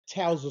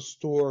tells a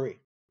story.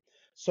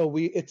 So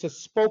it's a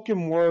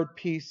spoken word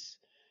piece,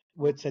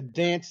 Oh, it's a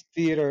dance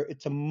theater,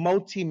 it's a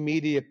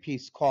multimedia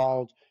piece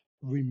called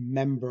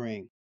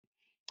Remembering.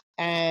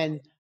 And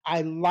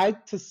I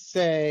like to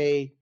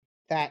say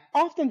that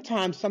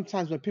oftentimes,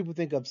 sometimes when people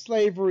think of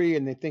slavery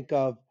and they think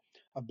of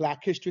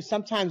Black history,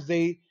 sometimes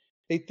they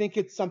think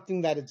it's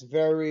something that it's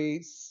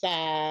very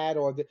sad,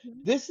 or mhm.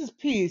 this is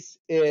piece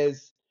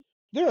is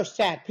there are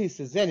sad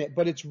pieces in it,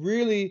 but it's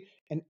really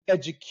an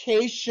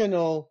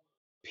educational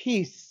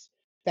piece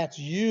that's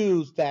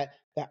used, that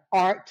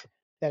art,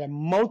 that a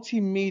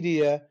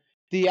multimedia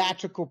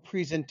theatrical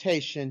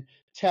presentation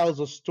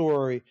tells a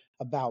story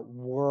about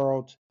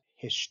world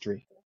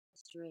history.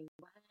 History.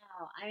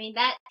 Wow. I mean,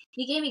 that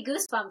you gave me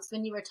goosebumps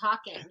when you were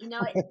talking. It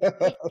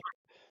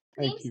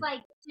Thank seems you.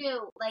 like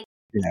too, like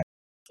Yeah.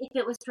 if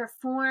it was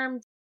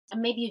performed,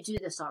 and maybe you do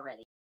this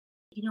already,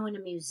 in a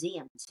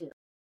museum too.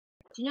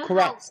 Do you know how?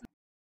 Correct.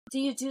 Do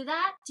you do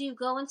that? Do you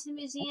go into the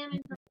museum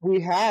and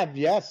We have,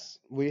 yes,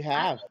 we I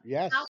have, mean,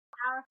 how yes,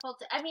 powerful?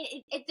 I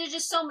mean, there's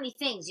just so many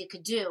things you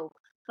could do.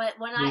 But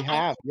when we I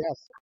have,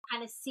 yes.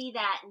 kind of see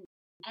that,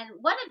 and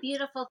what a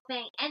beautiful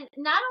thing, and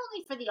not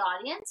only for the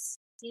audience.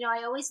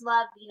 I always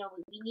love.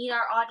 We need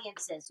our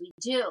audiences. We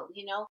do.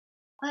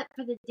 But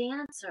for the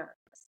dancers,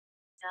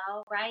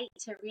 right,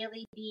 to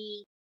really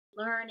be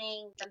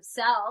learning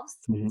themselves,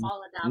 Hmm.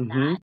 all about Hmm.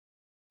 that,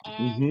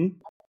 and Hmm.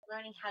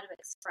 learning how to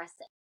express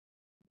it.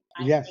 I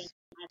think Yes.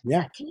 that's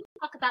Yeah. that. Can you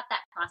talk about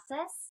that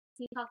process?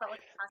 Can you talk about what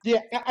the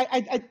Yeah.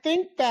 process? I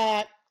think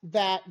that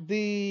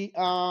the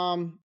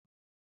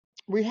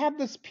we have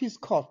this piece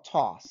called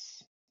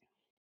Toss,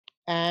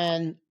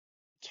 and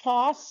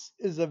Toss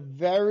is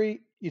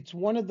it's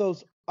one of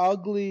those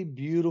ugly,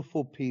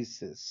 beautiful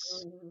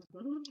pieces.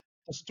 Mhm.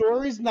 The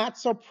story's not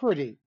so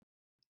pretty,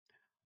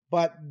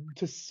 but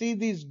to see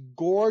these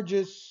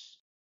gorgeous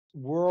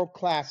world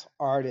class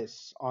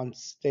artists on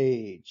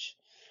stage,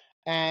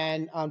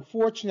 and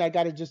unfortunately, I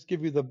got to just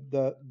give you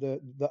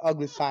the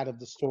ugly side of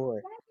the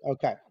story.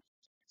 Okay,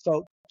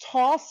 so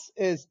TOSS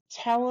is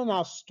telling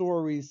our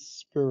stories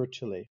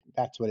spiritually.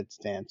 That's what it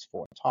stands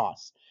for.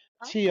 TOSS,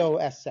 Okay.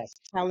 TOSS,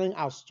 telling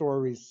our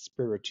stories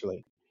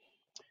spiritually.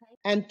 Okay.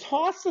 And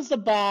TOSS is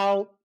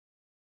about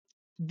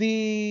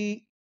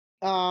the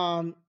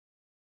um,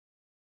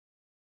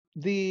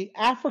 the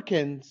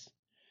Africans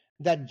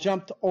that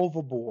jumped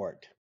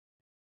overboard.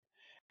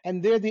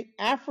 And they're the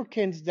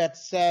Africans that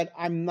said,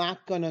 I'm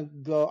not going to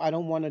go, I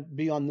don't want to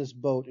be on this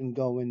boat and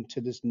go into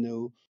this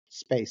new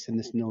space in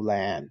this new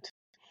land.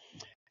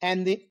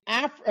 And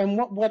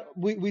what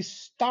we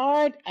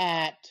start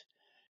at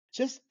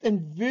just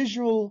in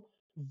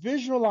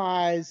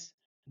visualize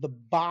the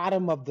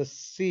bottom of the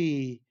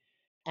sea.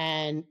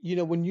 And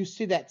when you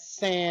see that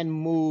sand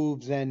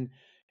moves, and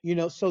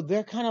so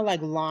they're kind of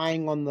like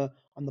lying on the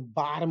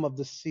bottom of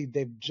the sea.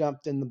 They've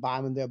jumped in the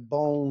bottom and their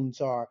bones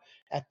are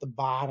at the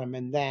bottom,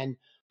 and then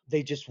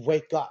they just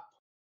wake up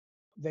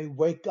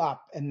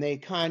and they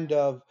kind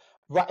of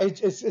right.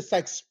 It's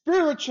like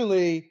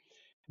spiritually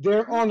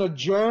they're Mhm. on a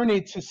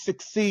journey to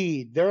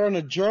succeed. They're on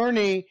a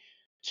journey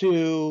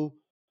to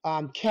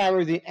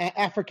carry the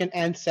African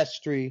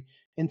ancestry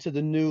into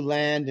the new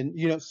land,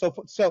 and so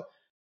forth. So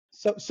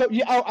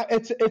yeah.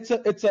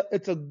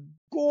 It's a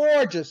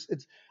gorgeous.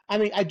 It's I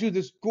mean, I do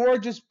this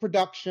gorgeous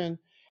production,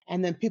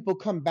 and then people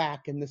come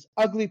back and this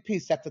ugly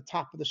piece at the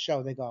top of the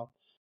show. They go,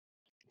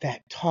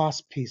 that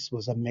toss piece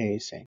was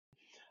amazing.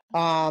 Oh,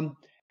 um,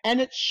 and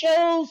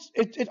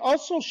it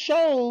also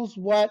shows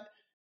what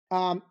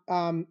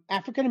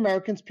African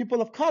Americans,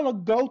 people of color,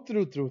 go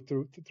through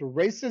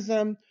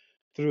racism,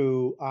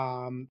 through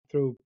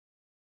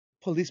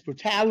police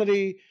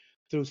brutality,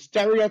 through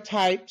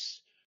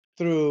stereotypes,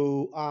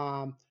 through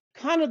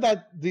kind of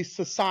that the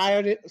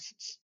society,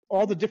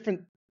 all the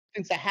different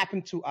things that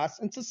happen to us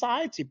in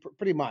society,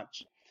 pretty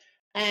much.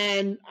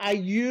 And I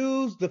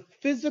use the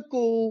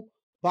physical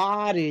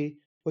body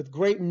with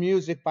great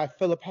music by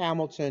Philip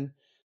Hamilton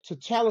to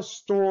tell a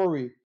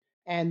story.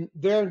 And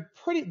they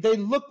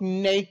look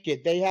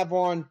naked. They have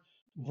on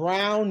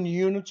brown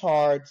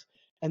unitards,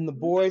 and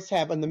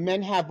mhm. the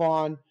men have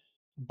on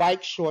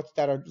bike shorts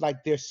that are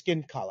like their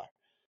skin color.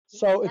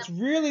 So Yep. it's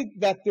really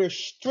that they're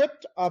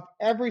stripped of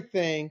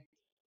everything,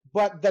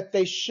 but that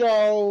they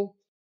show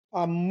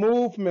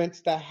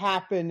movements that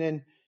happen.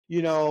 And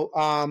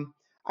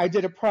I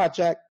did a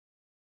project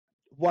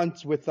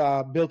once with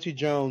Bill T.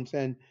 Jones,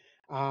 and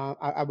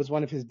I was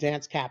one of his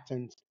dance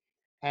captains,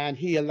 and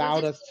he We're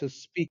allowed us to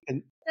speak.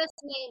 And just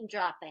name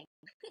dropping.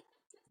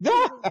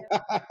 Teasing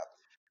you.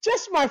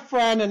 just my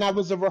friend, and I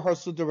was a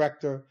rehearsal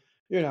director,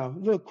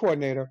 the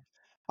coordinator.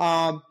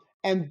 Um,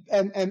 and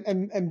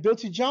Bill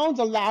T. Jones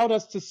allowed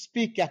us to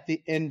speak at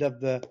the end of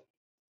the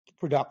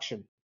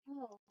production.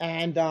 Oh,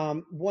 And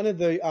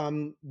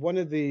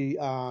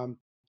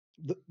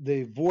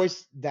the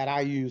voice that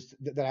I used,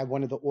 that I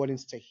wanted the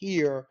audience to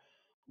hear,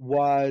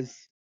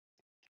 was,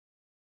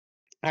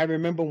 I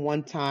remember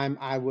one time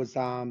I was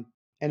in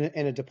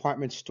a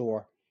department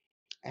store,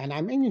 And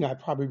I mean, I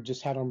probably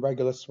just had on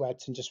regular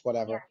sweats and just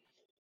whatever.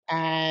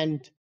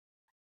 And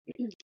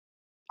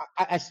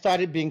I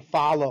started being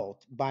followed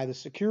by the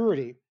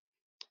security.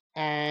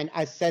 And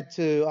I said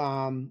to,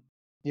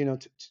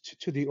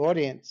 to the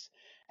audience,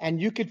 and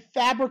you could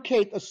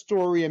fabricate a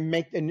story and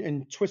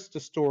and twist the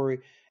story.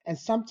 And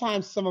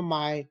sometimes some of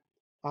my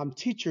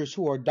teachers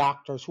who are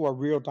doctors, who are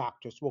real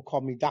doctors, will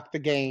call me Dr.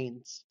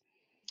 Gaines.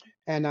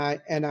 And I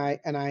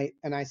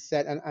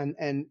said,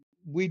 and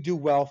we do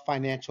well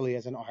financially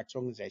as an arts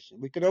organization.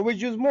 We could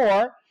always use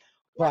more,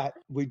 but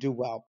we do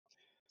well.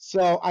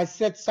 So I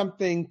said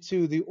something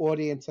to the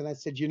audience, and I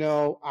said,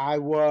 I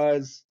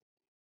was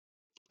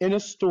in a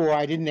store.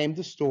 I didn't name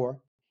the store.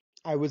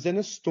 I was in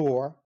a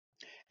store,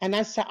 and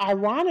I said,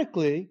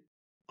 ironically,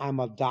 I'm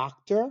a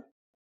doctor,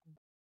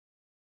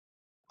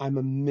 I'm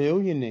a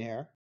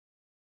millionaire,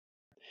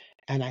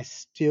 and I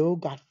still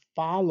got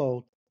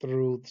followed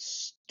through the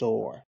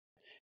store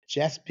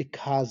just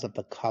because of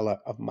the color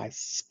of my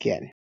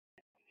skin.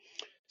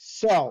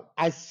 So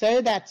I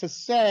say that to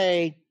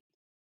say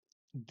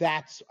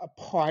that's a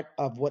part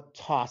of what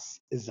TOSS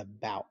is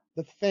about.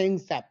 The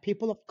things that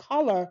people of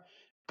color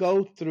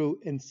go through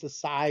in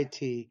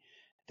society,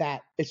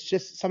 that it's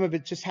just, some of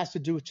it just has to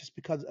do with just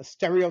because of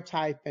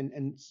stereotype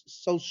and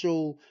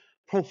social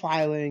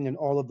profiling and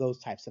all of those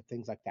types of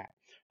things like that.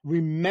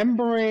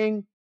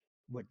 Remembering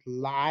with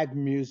live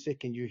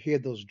music, and you hear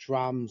those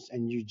drums,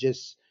 and you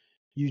just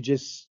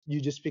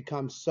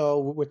become so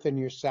within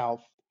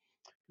yourself.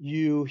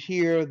 You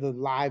hear the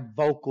live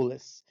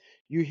vocalists.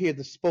 You hear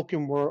the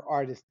spoken word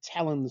artists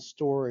telling the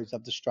stories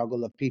of the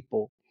struggle of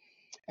people.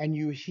 And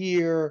you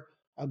hear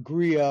a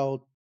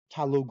griot,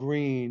 Talo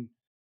Green,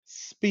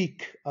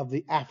 speak of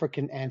the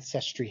African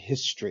ancestry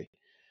history.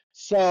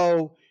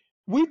 So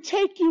we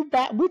take you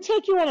back, we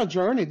take you on a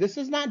journey. This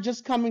is not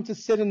just coming to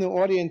sit in the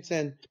audience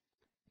and,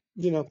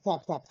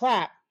 clap, clap,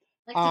 clap.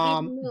 Like to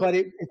be removed. But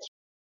it's,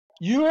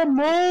 you're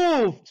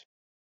moved.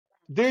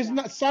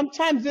 Yeah.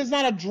 Sometimes there's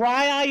not a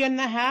dry eye in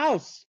the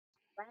house.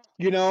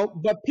 Right.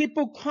 But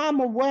people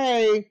come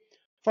away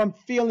from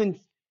feeling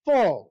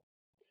full,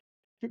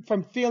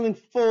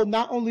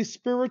 not only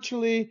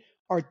spiritually,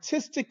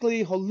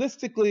 artistically,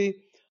 holistically,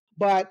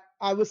 but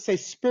I would say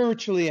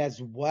spiritually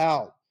as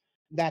well,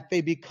 that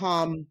they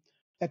become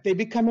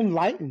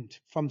enlightened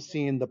from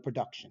seeing the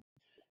production.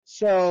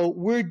 So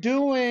we're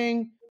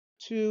doing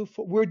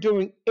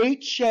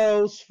 8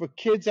 shows for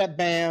kids at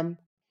BAM,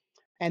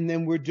 and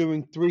then we're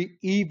doing 3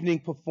 evening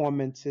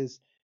performances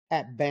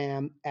at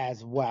BAM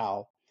as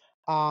well.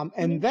 And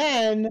And these are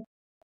then the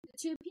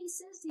two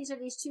pieces. These are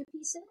these two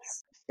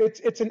pieces.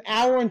 it's an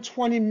hour and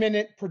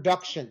 20-minute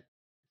production.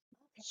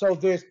 So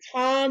there's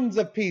tons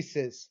of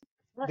pieces.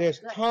 Good, There's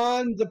good.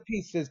 tons of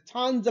pieces,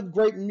 tons of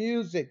great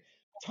music,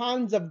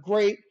 tons of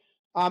great.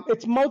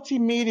 It's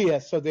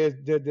multimedia, so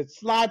there's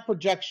slide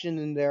projection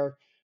and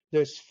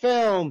there's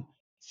film.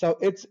 So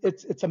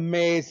it's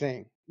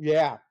amazing.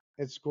 Yeah,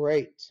 it's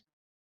great.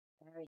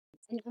 Very.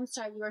 And I'm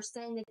sorry, you were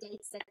saying the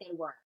dates that they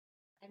were.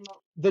 And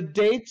The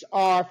dates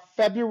are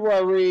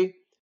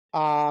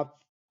uh,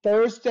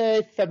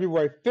 Thursday,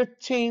 February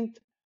 15th,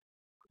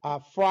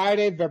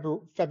 Friday,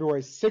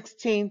 February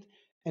 16th,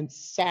 and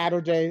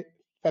Saturday,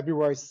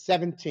 February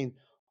 17th.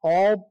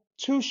 All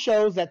 2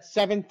 shows at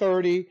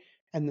 7:30,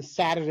 and the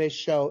Saturday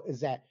show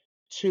is at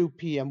 2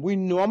 p.m. We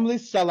normally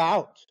sell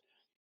out,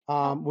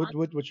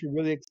 which we're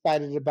really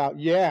excited about.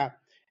 Yeah.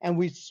 And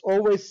we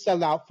always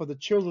sell out for the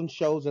children's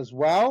shows as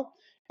well.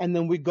 And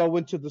then we go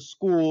into the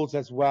schools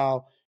as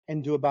well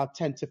and do about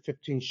 10 to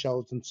 15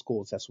 shows in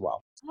schools as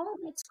well. oh,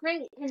 that's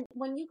great. And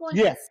when you go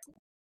into Yeah. this,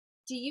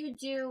 do you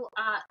do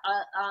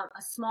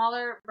a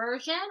smaller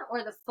version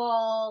or the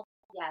full?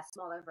 Yeah,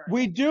 smaller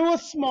We version. do a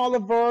smaller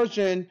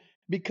version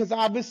because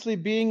obviously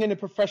being in a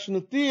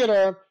professional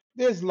theater,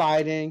 there's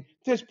lighting,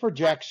 there's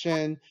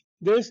projection,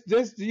 there's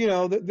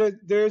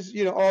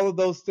all of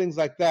those things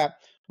like that.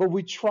 But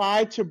we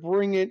try to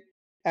bring it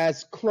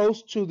as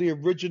close to the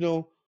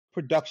original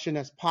production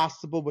as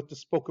possible with the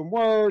spoken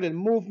word and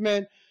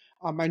movement.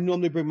 I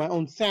normally bring my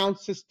own sound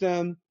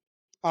system.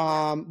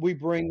 Yeah, We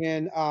bring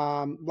in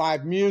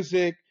live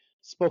music,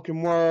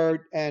 spoken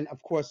word, and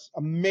of course,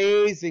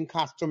 amazing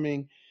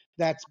costuming.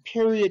 That's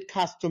period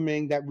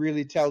costuming that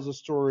really tells a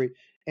story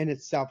in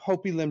itself.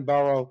 Hopi Lynn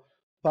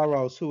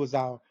Burrows, who is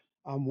our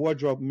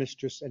wardrobe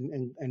mistress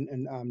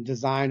and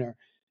designer,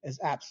 is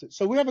absent.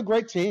 So we have a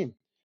great team.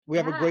 We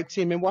have a yeah, great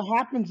team. And what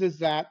happens is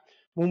that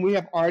when we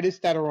have artists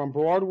that are on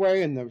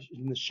Broadway and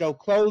the show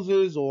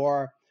closes,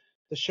 or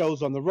the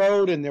show's on the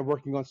road and they're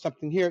working on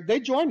something here, they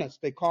join us.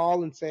 They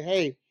call and say,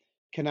 "Hey,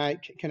 can I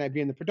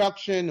be in the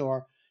production?"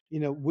 Or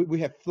we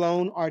have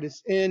flown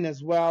artists in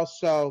as well.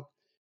 So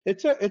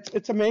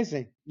it's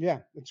amazing. Yeah,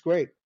 it's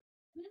great.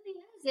 it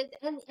really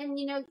is. And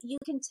you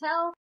can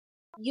tell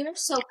you're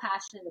so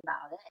passionate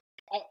about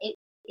it.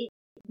 It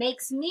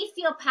makes me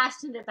feel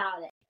passionate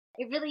about it.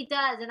 It really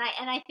does, and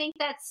I think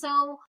that's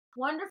so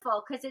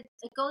wonderful because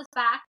it goes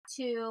back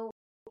to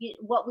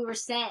what we were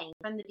saying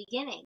from the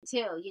beginning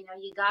too.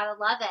 You gotta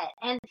love it.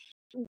 And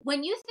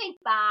when you think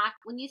back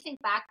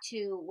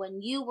to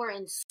when you were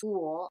in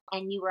school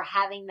and you were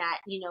having that,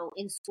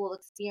 in school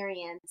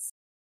experience,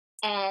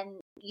 and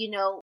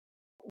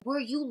were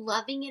you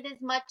loving it as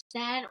much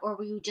then, or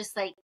were you just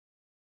like,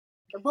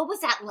 what was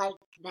that like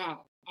then?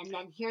 And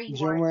then here you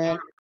are now.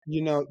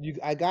 Joanne,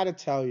 I gotta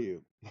tell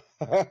you,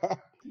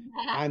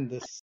 I'm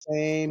the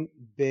same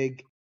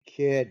big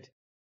kid.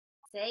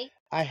 See?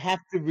 I have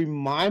to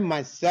remind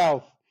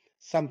myself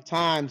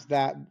sometimes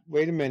that,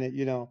 wait a minute,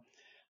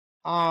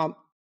 um,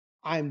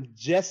 I'm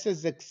just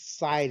as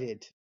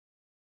excited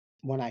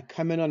when I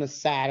come in on a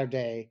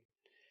Saturday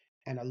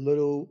and a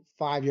little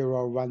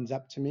 5-year-old runs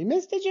up to me,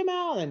 Mr.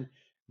 Jamel, and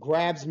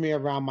grabs me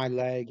around my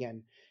leg,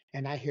 and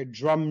I hear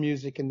drum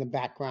music in the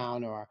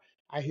background, or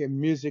I hear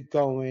music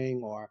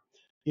going, or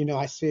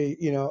I see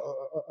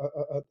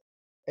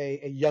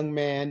a young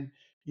man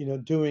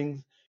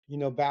doing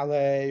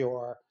ballet,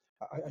 or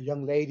a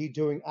young lady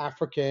doing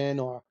African,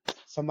 or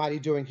somebody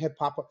doing hip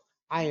hop.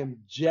 I am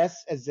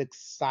just as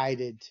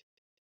excited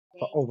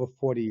for See? over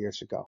 40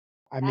 years ago.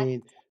 I That's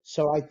mean,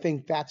 so I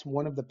think that's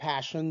one of the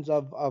passions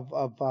of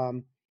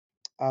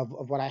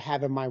what I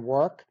have in my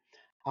work.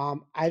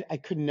 I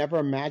could never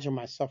imagine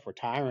myself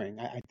retiring.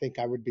 I think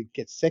I would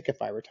get sick if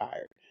I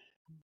retired.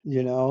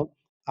 You know,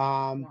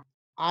 um, yeah,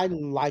 I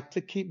like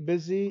to keep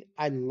busy.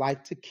 I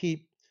like to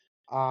keep.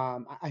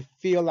 I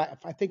feel like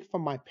I think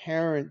from my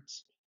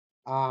parents,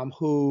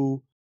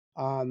 who,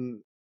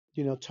 um,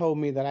 told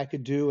me that I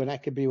could do and I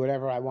could be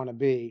whatever I want to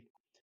be.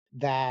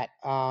 That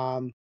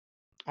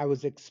I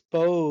was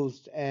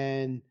exposed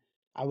and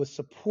I was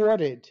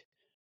supported,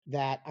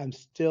 that I'm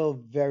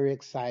still very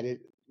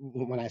excited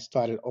when I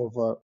started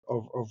over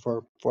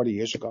 40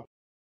 years ago.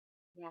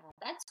 yeah.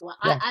 That's what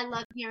Yeah, I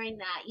love hearing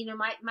that.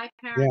 My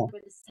parents yeah,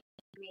 were the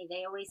same to me.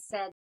 They always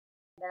said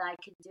that I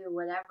could do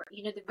whatever.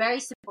 They're very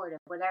supportive.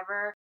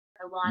 Whatever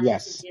I wanted to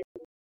yes, do,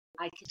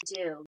 I could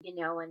do.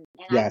 And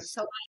yes,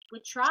 I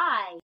would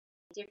try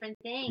different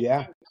things,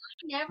 yeah, and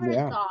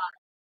yeah,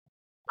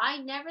 I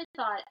never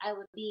thought I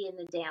would be in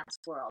the dance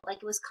world. Like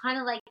it was kind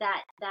of like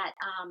that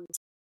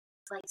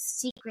like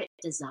secret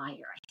desire,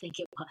 I think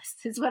it was,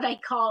 is what I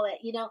call it,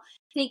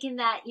 thinking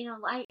that,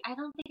 I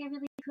don't think I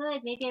really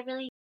could. Maybe I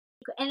really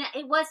could. And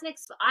it wasn't,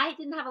 I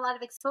didn't have a lot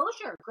of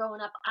exposure growing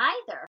up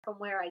either from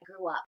where I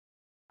grew up.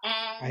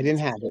 I And,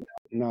 didn't have it.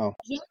 No,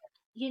 yeah,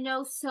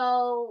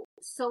 so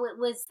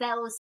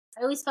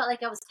I always felt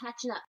like I was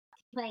catching up,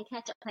 playing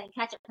catch up, playing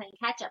catch up, playing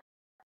catch up.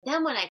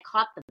 Then when I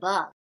caught the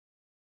bug,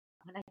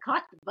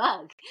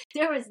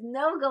 there was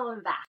no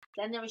going back.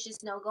 Then there was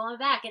just no going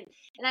back. yeah,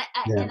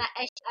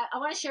 I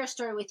want to share a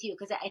story with you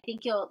because I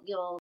think it'll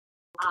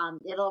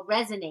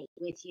resonate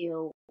with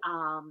you,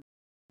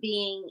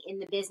 being in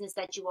the business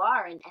that you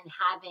are, and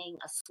having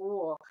a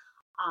school,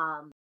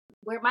 um,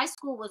 where my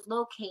school was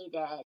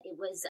located. It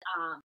was,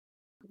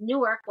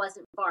 Newark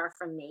wasn't far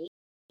from me,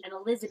 in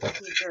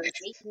Elizabeth, New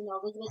Jersey.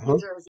 Elizabeth, New uh-huh.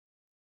 Jersey,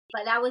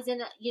 but I was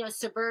in a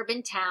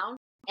suburban town,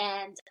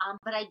 and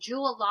but I drew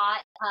a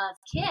lot of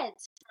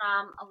kids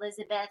from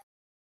Elizabeth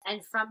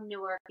and from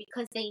Newark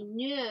because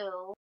you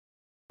know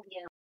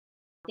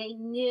they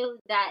knew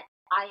that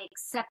I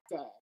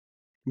accepted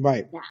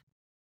Right, them.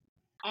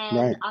 And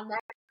right. I'll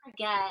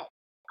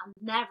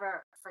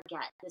never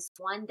forget this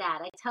one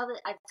dad.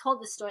 I've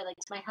told this story like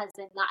to my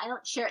husband. Not, I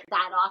don't share it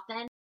that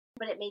often,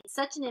 but it made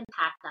such an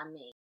impact on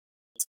me.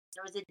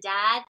 There was a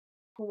dad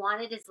who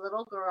wanted his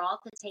little girl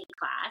to take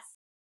class,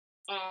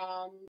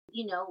 and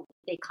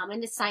they come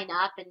in to sign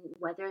up, and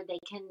whether they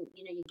can,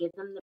 you give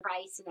them the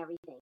price and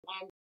everything.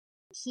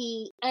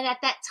 And at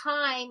that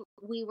time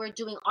we were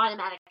doing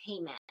automatic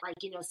payment, like,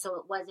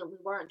 so we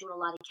weren't doing a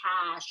lot of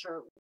cash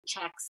or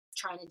checks,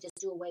 trying to just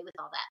do away with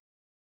all that.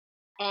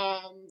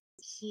 And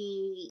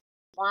he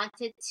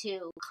wanted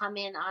to come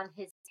in on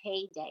his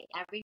payday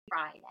every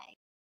Friday,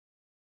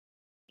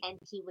 and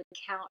he would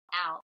count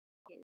out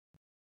his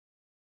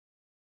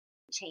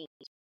change.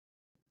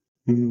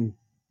 Mhm.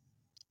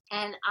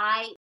 And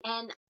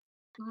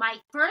my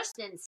first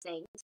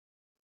instinct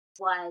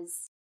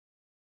was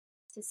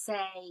to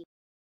say,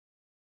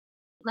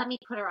 let me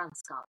put her on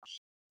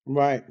scholarship,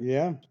 Right,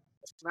 yeah,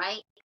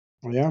 right?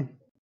 yeah.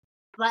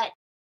 But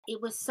it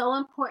was so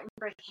important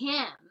for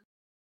him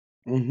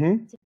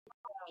Mm-hmm, to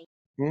pay.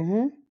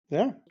 mm-hmm,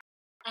 yeah,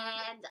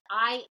 And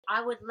I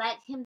would let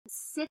him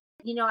sit,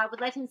 I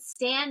would let him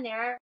stand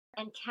there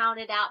and count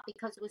it out,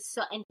 because it was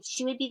so, and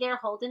she would be there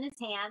holding his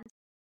hand.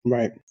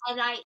 right,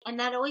 And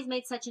that always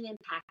made such an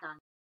impact on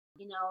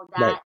him,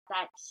 right.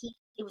 that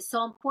it was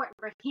so important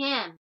for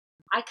him.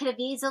 I could have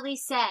easily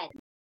said,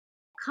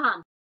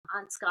 come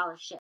on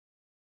scholarship,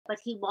 but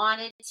he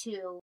wanted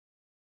to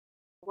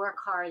work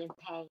hard and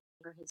pay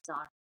for his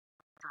daughter.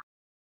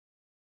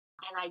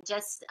 And I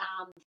just,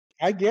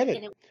 I get and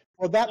it. it,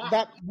 Well,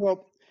 yeah,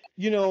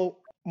 you know,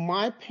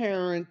 my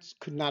parents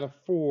could not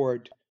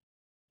afford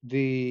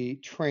the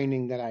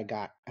training that I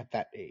got at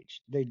that age.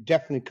 They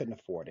definitely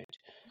couldn't afford it.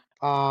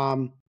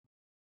 Um,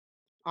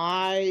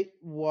 I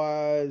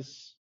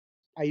was,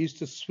 I used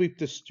to sweep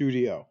the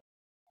studio.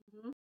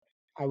 mhm,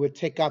 I would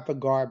take out the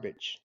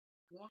garbage.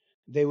 yeah,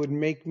 they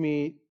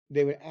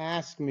would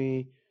ask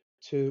me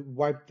to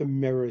wipe the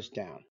mirrors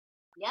down.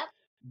 Yep.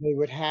 They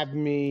would have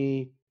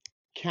me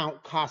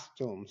count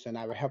costumes and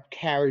I would help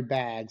carry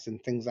bags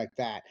and things like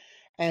that.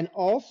 And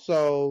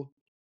also,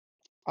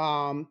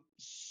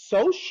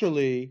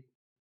 socially,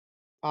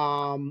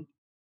 um,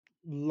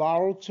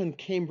 Laurelton,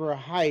 Cambria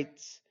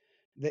Heights,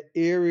 the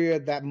area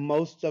that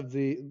most of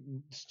the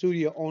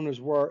studio owners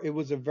were, it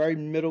was a very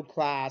middle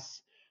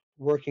class,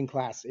 working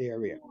class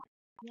area.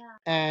 Yeah.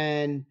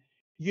 And,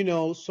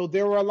 so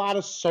there were a lot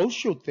of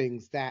social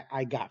things that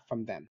I got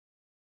from them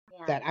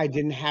Yeah. that I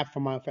didn't have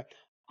from my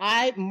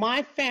family.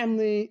 My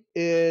family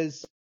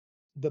is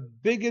the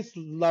biggest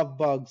love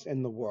bugs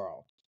in the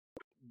world.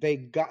 They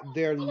got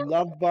their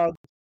love bugs.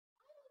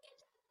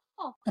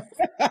 Oh.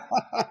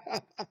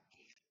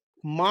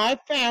 My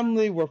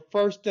family were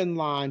first in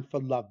line for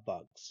love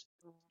bugs,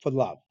 for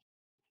love.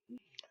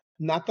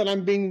 Not that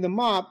I'm beating them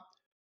up.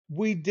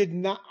 We did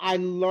not. I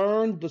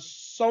learned the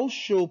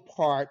social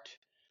part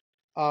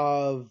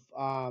of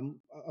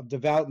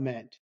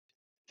development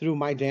through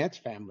my dance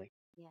family.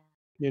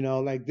 Yeah.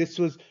 Like this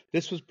was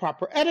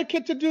proper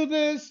etiquette to do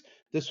this.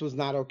 This was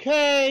not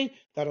okay.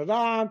 Da da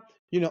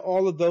da.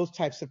 All of those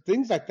types of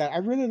things like that. I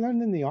really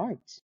learned in the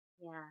arts,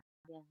 Yeah.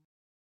 Yeah.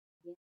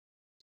 Yeah.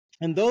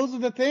 and those are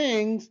the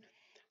things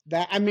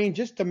that I mean.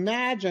 Just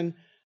imagine.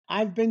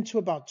 I've been to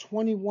about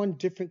 21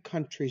 different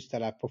countries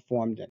that I've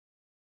performed in.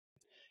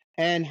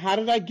 And how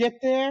did I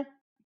get there?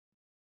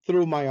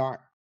 Through my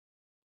art.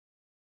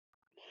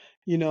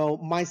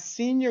 My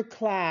senior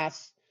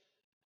class,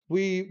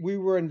 we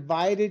were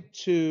invited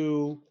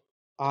to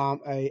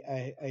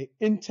a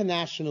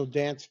international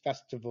dance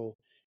festival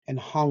in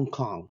Hong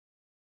Kong,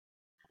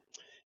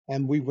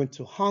 and we went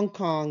to Hong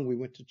Kong, we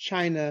went to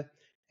China,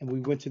 and we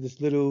went to this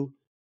little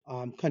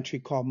country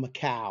called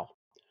Macau,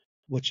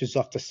 which is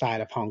off the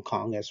side of Hong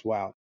Kong as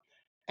well.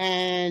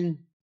 And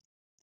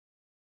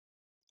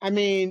I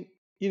mean,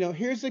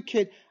 here's a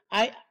kid.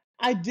 I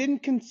I didn't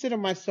consider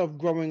myself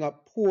growing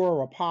up poor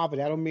or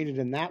poverty. I don't mean it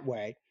in that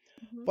way.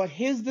 Mm-hmm. But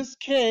here's this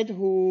kid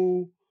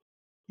who,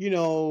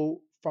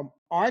 from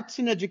arts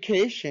and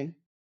education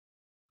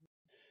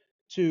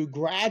to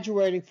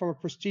graduating from a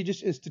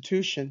prestigious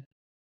institution,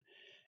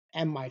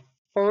 and my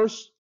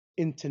first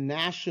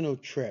international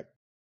trip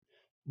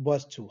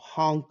was to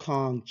Hong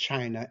Kong,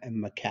 China,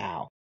 and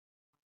Macau.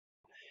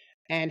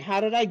 And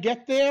how did I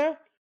get there?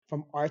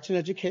 From arts and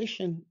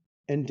education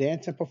and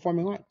dance and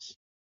performing arts.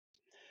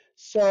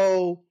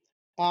 So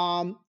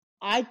um,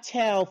 I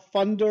tell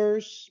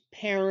funders,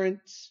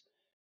 parents,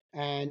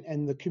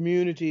 and the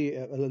community,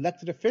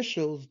 elected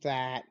officials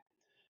that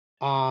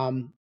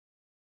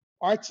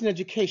arts and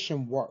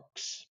education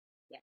works.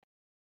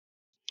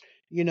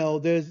 Yeah.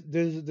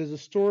 There's a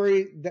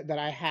story that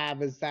I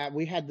have is that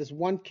we had this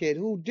one kid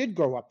who did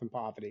grow up in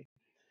poverty,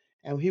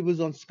 and he was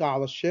on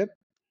scholarship,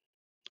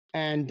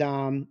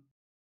 and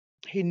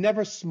he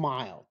never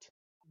smiled.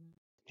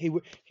 He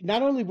would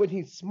not only would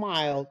he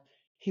smile,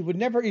 he would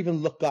never even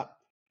look up.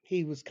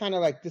 He was kind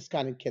of like this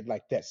kind of kid,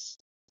 like this.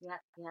 Yeah.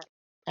 Yeah.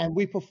 And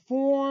we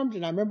performed,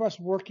 and I remember us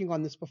working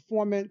on this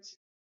performance.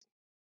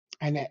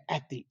 And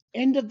at the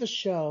end of the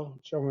show,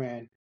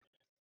 Joanne,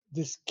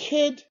 this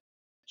kid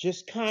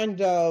just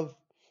kind of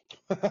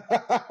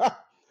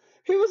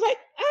he was like,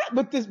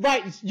 with this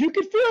right, you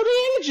could feel the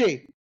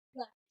energy.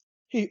 Yeah.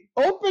 He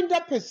opened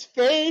up his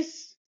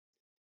face,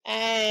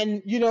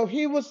 and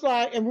he was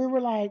like, and we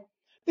were like,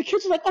 the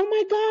kids were like, oh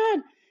my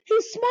God,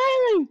 he's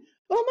smiling.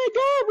 Oh my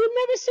God, we've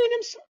never seen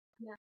him.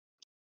 Yeah.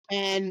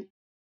 And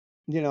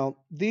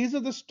these are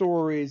the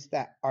stories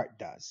that art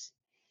does.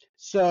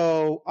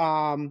 So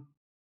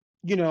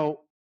you know,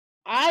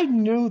 I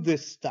knew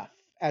this stuff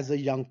as a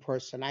young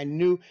person.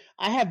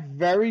 I have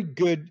very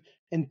good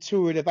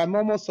intuitive. I'm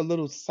almost a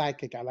little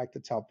psychic. I like to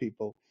tell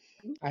people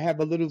Mhm. I have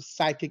a little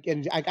psychic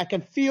energy. I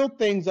can feel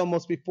things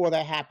almost before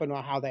they happen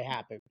or how they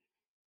happen.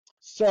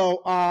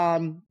 So,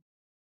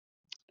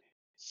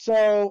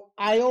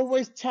 I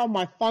always tell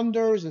my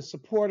funders and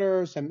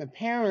supporters and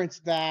parents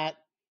that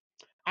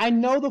I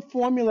know the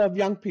formula of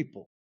young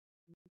people.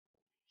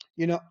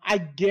 I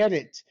get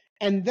it.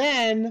 And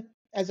then,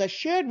 as I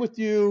shared with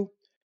you,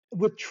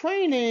 with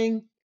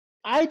training,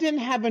 I didn't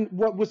have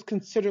what was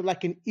considered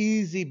like an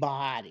easy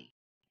body.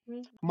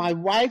 Mm-hmm. My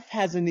wife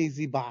has an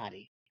easy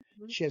body.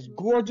 She has Mm-hmm.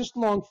 gorgeous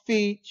long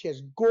feet. She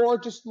has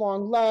gorgeous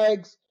long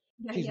legs.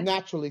 Yeah. She's Yeah.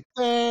 naturally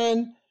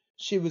thin.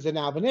 She was in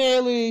Alvin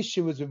Ailey.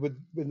 She was with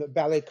the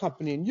ballet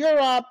company in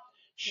Europe.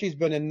 Yeah. She's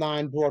been in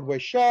 9 Broadway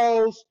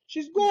shows.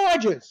 She's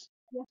gorgeous.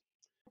 Yeah.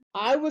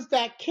 I was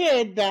that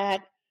kid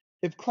that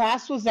if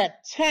class was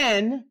at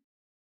 10,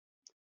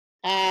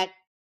 at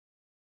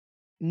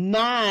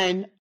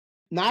 9,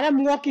 not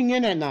I'm walking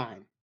in at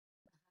 9.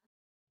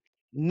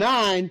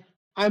 9,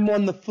 I'm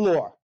on the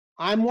floor.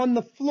 I'm on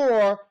the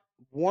floor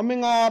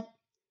warming up,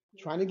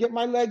 trying to get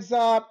my legs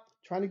up,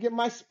 trying to get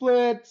my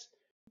splits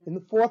in the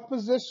fourth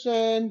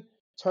position,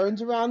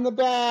 turns around the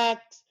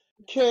back,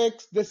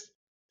 kicks, this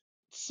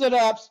sit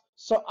ups.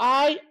 So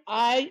I,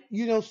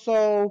 you know,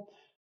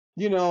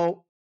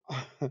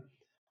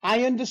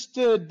 I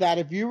understood that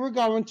if you were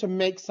going to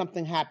make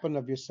something happen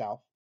of yourself,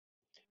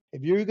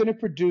 if you were going to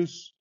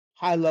produce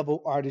high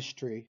level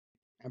artistry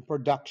and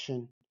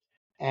production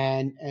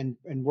and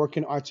work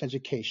in arts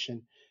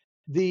education,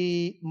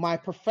 my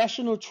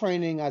professional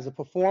training as a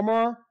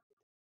performer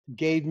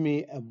gave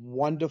me a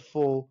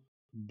wonderful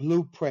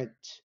blueprint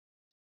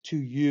to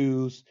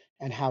use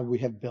and how we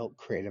have built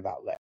Creative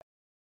Outlet.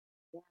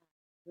 Yeah,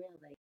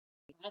 really.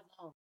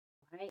 Bravo.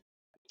 Right?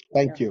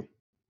 Thank you.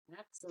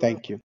 Absolutely.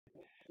 Thank you.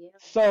 Thank you.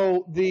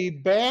 So the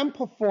band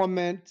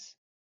performance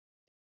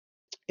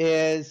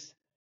is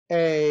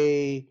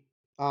it's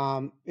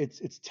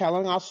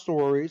telling our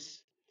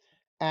stories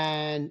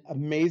and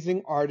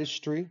amazing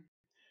artistry.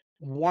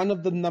 One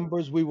of the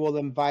numbers we will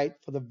invite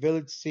for the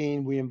village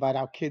scene, we invite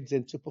our kids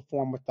in to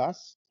perform with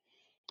us.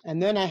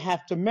 And then I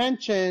have to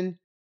mention,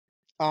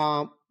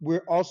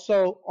 we're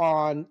also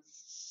on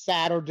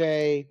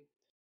Saturday,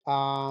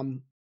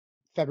 um,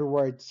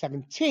 February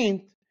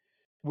 17th,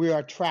 we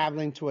are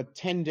traveling to a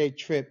 10-day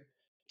trip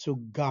to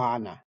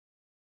Ghana.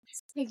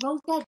 I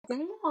wrote that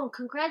down. We're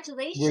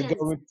Congratulations.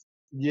 going,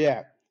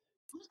 yeah,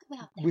 Talk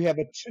about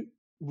that.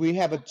 we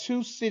have a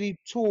two-city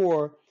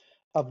tour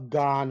of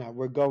Ghana.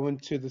 We're going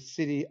to the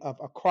city of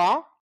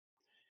Accra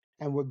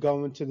and we're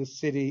going to the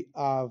city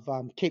of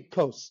Cape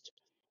Coast.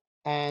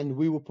 And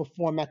we will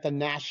perform at the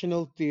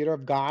National Theater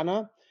of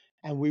Ghana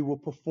and we will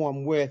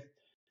perform with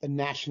the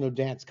National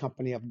Dance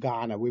Company of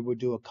Ghana. We will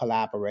do a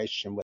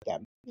collaboration with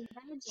them.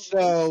 Congratulations.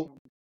 So,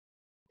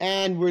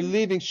 and we're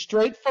leaving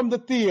straight from the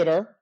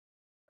theater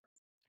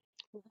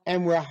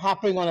and we're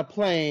hopping on a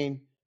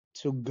plane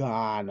to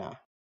Ghana.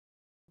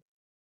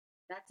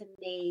 That's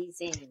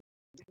amazing.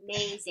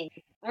 Amazing.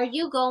 Are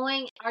you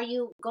going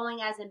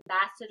as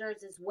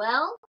ambassadors as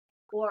well?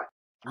 Or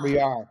We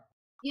are.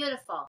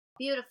 beautiful.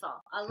 Beautiful.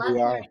 I love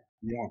We are. hearing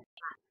Yeah. I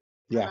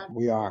Yeah, love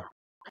we are.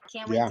 I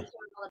can't wait Yeah. to hear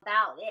all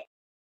about it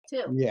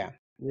too. Yeah.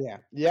 Yeah.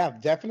 Yeah,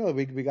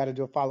 definitely. We got to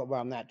do a follow-up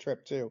on that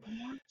trip too.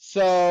 Yeah.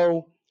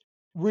 So,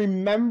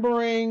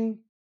 remembering,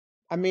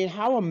 I mean,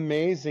 how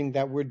amazing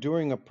that we're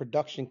doing a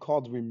production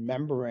called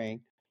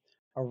Remembering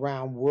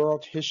around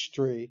world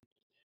history.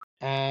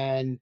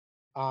 And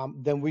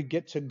then we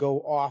get to go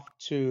off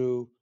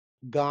to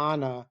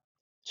Ghana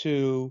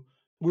to,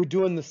 we're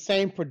doing the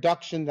same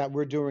production that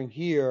we're doing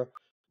here.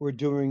 We're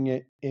doing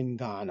it in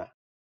Ghana.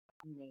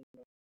 Amazing.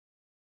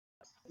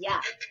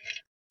 Yeah.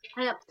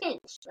 Kind of pinch,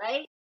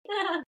 right?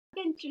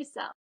 Pinch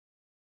yourself.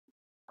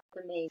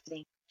 It's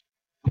amazing.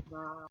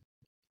 Wow.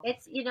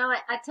 It's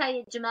I tell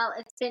you, Jamel,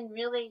 it's been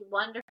really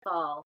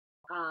wonderful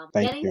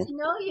Thank getting you. to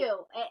know you.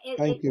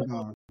 Thank you,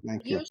 Don.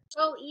 Thank you. You're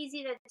so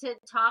easy to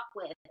talk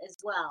with as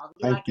well.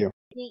 I Thank can you.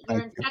 see you're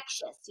Thank you.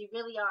 infectious. You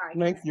really are. I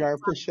can Thank you. see. I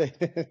appreciate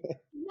it.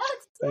 No,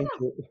 it's Thank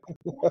true. you.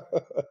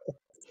 Absolutely.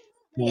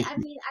 Thank I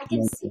you. mean, I can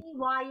Thank see you.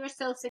 why you're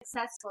so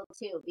successful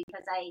too,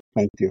 because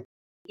Thank you.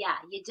 yeah,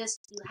 you have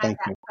Thank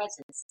that you.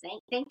 presence.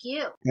 Thank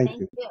you, Thank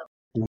thank you. you,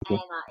 Thank you. and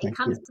it Thank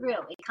comes you.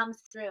 through. It comes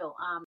through.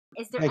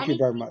 Is there Thank you anything?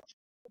 very much.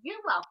 You're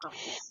welcome.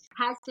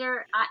 Has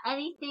there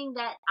anything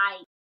that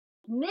I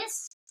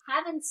missed,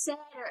 haven't said,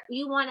 or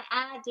you want to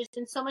add? There's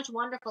been so much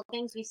wonderful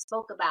things we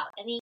spoke about.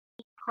 Any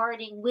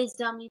parting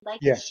wisdom you'd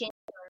like to Yeah. share?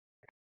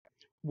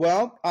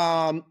 Well,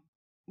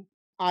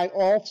 I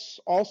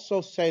also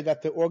say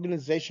that the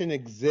organization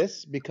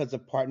exists because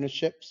of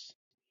partnerships.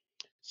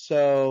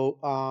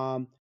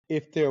 So,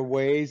 if there are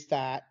ways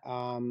that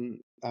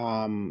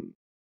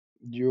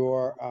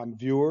your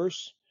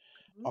viewers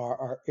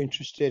are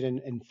interested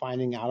in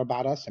finding out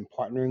about us and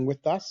partnering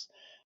with us,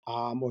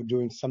 or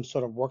doing some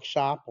sort of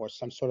workshop or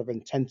some sort of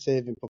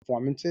intensive and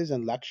performances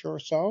and lecture or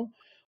so,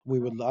 we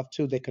would love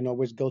to. They can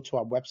always go to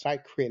our website,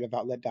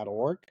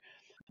 creativeoutlet.org.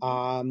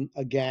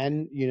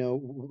 Again,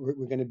 we're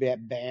going to be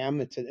at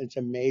BAM. It's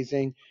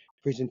amazing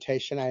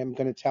presentation. I am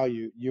going to tell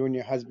you, you and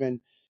your husband,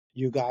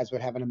 you guys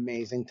would have an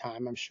amazing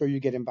time. I'm sure you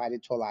get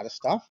invited to a lot of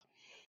stuff.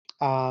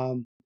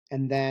 Um,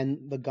 and then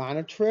the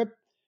Ghana trip,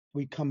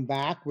 we come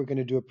back. We're going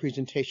to do a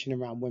presentation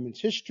around women's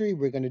history.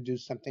 We're going to do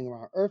something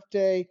around Earth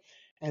Day.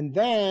 And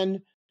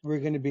then we're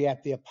going to be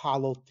at the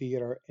Apollo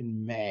Theater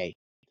in May.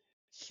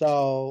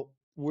 So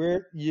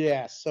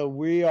so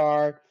we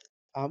are,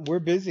 we're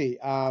busy.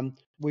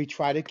 We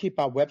try to keep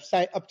our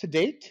website up to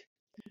date.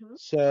 Mm-hmm.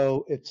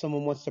 So if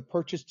someone wants to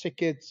purchase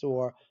tickets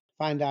or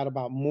find out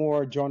about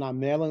more, join our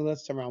mailing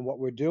list around what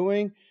we're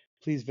doing,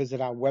 please visit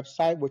our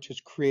website, which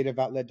is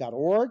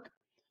creativeoutlet.org.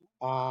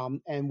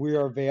 And we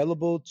are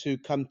available to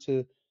come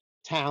to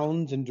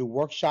towns and do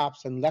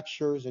workshops and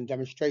lectures and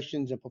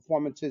demonstrations and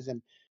performances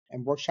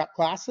and workshop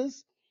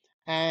classes.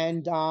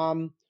 And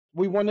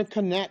we want to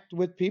connect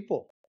with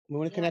people. We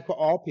want to Yeah, connect with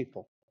all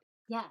people.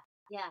 yeah,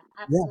 yeah, Yeah.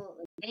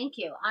 absolutely. Thank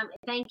you.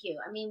 Thank you.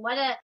 I mean,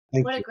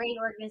 Thank what a you. great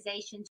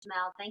organization,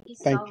 Jamel. Thank you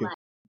so Thank you. much.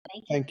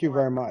 Thank you Thank you for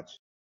very much.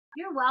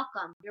 You're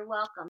welcome. You're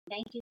welcome.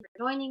 Thank you for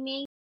joining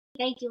me.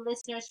 Thank you,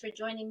 listeners, for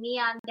joining me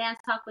on Dance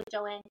Talk with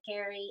Joanne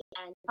Carey.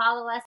 And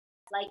follow us,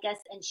 like us,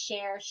 and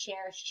share.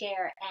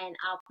 And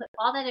I'll put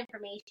all that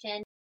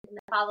information in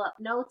the follow-up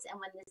notes and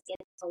when this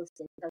gets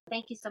posted. So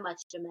thank you so much,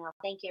 Jamel.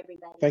 Thank you,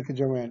 everybody. Thank you,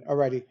 Joanne. All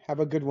righty. Have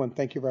a good one.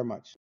 Thank you very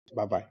much.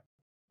 Bye-bye.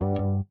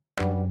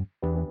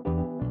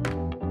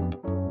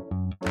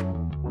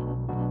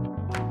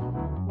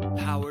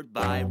 Powered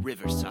by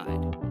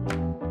Riverside.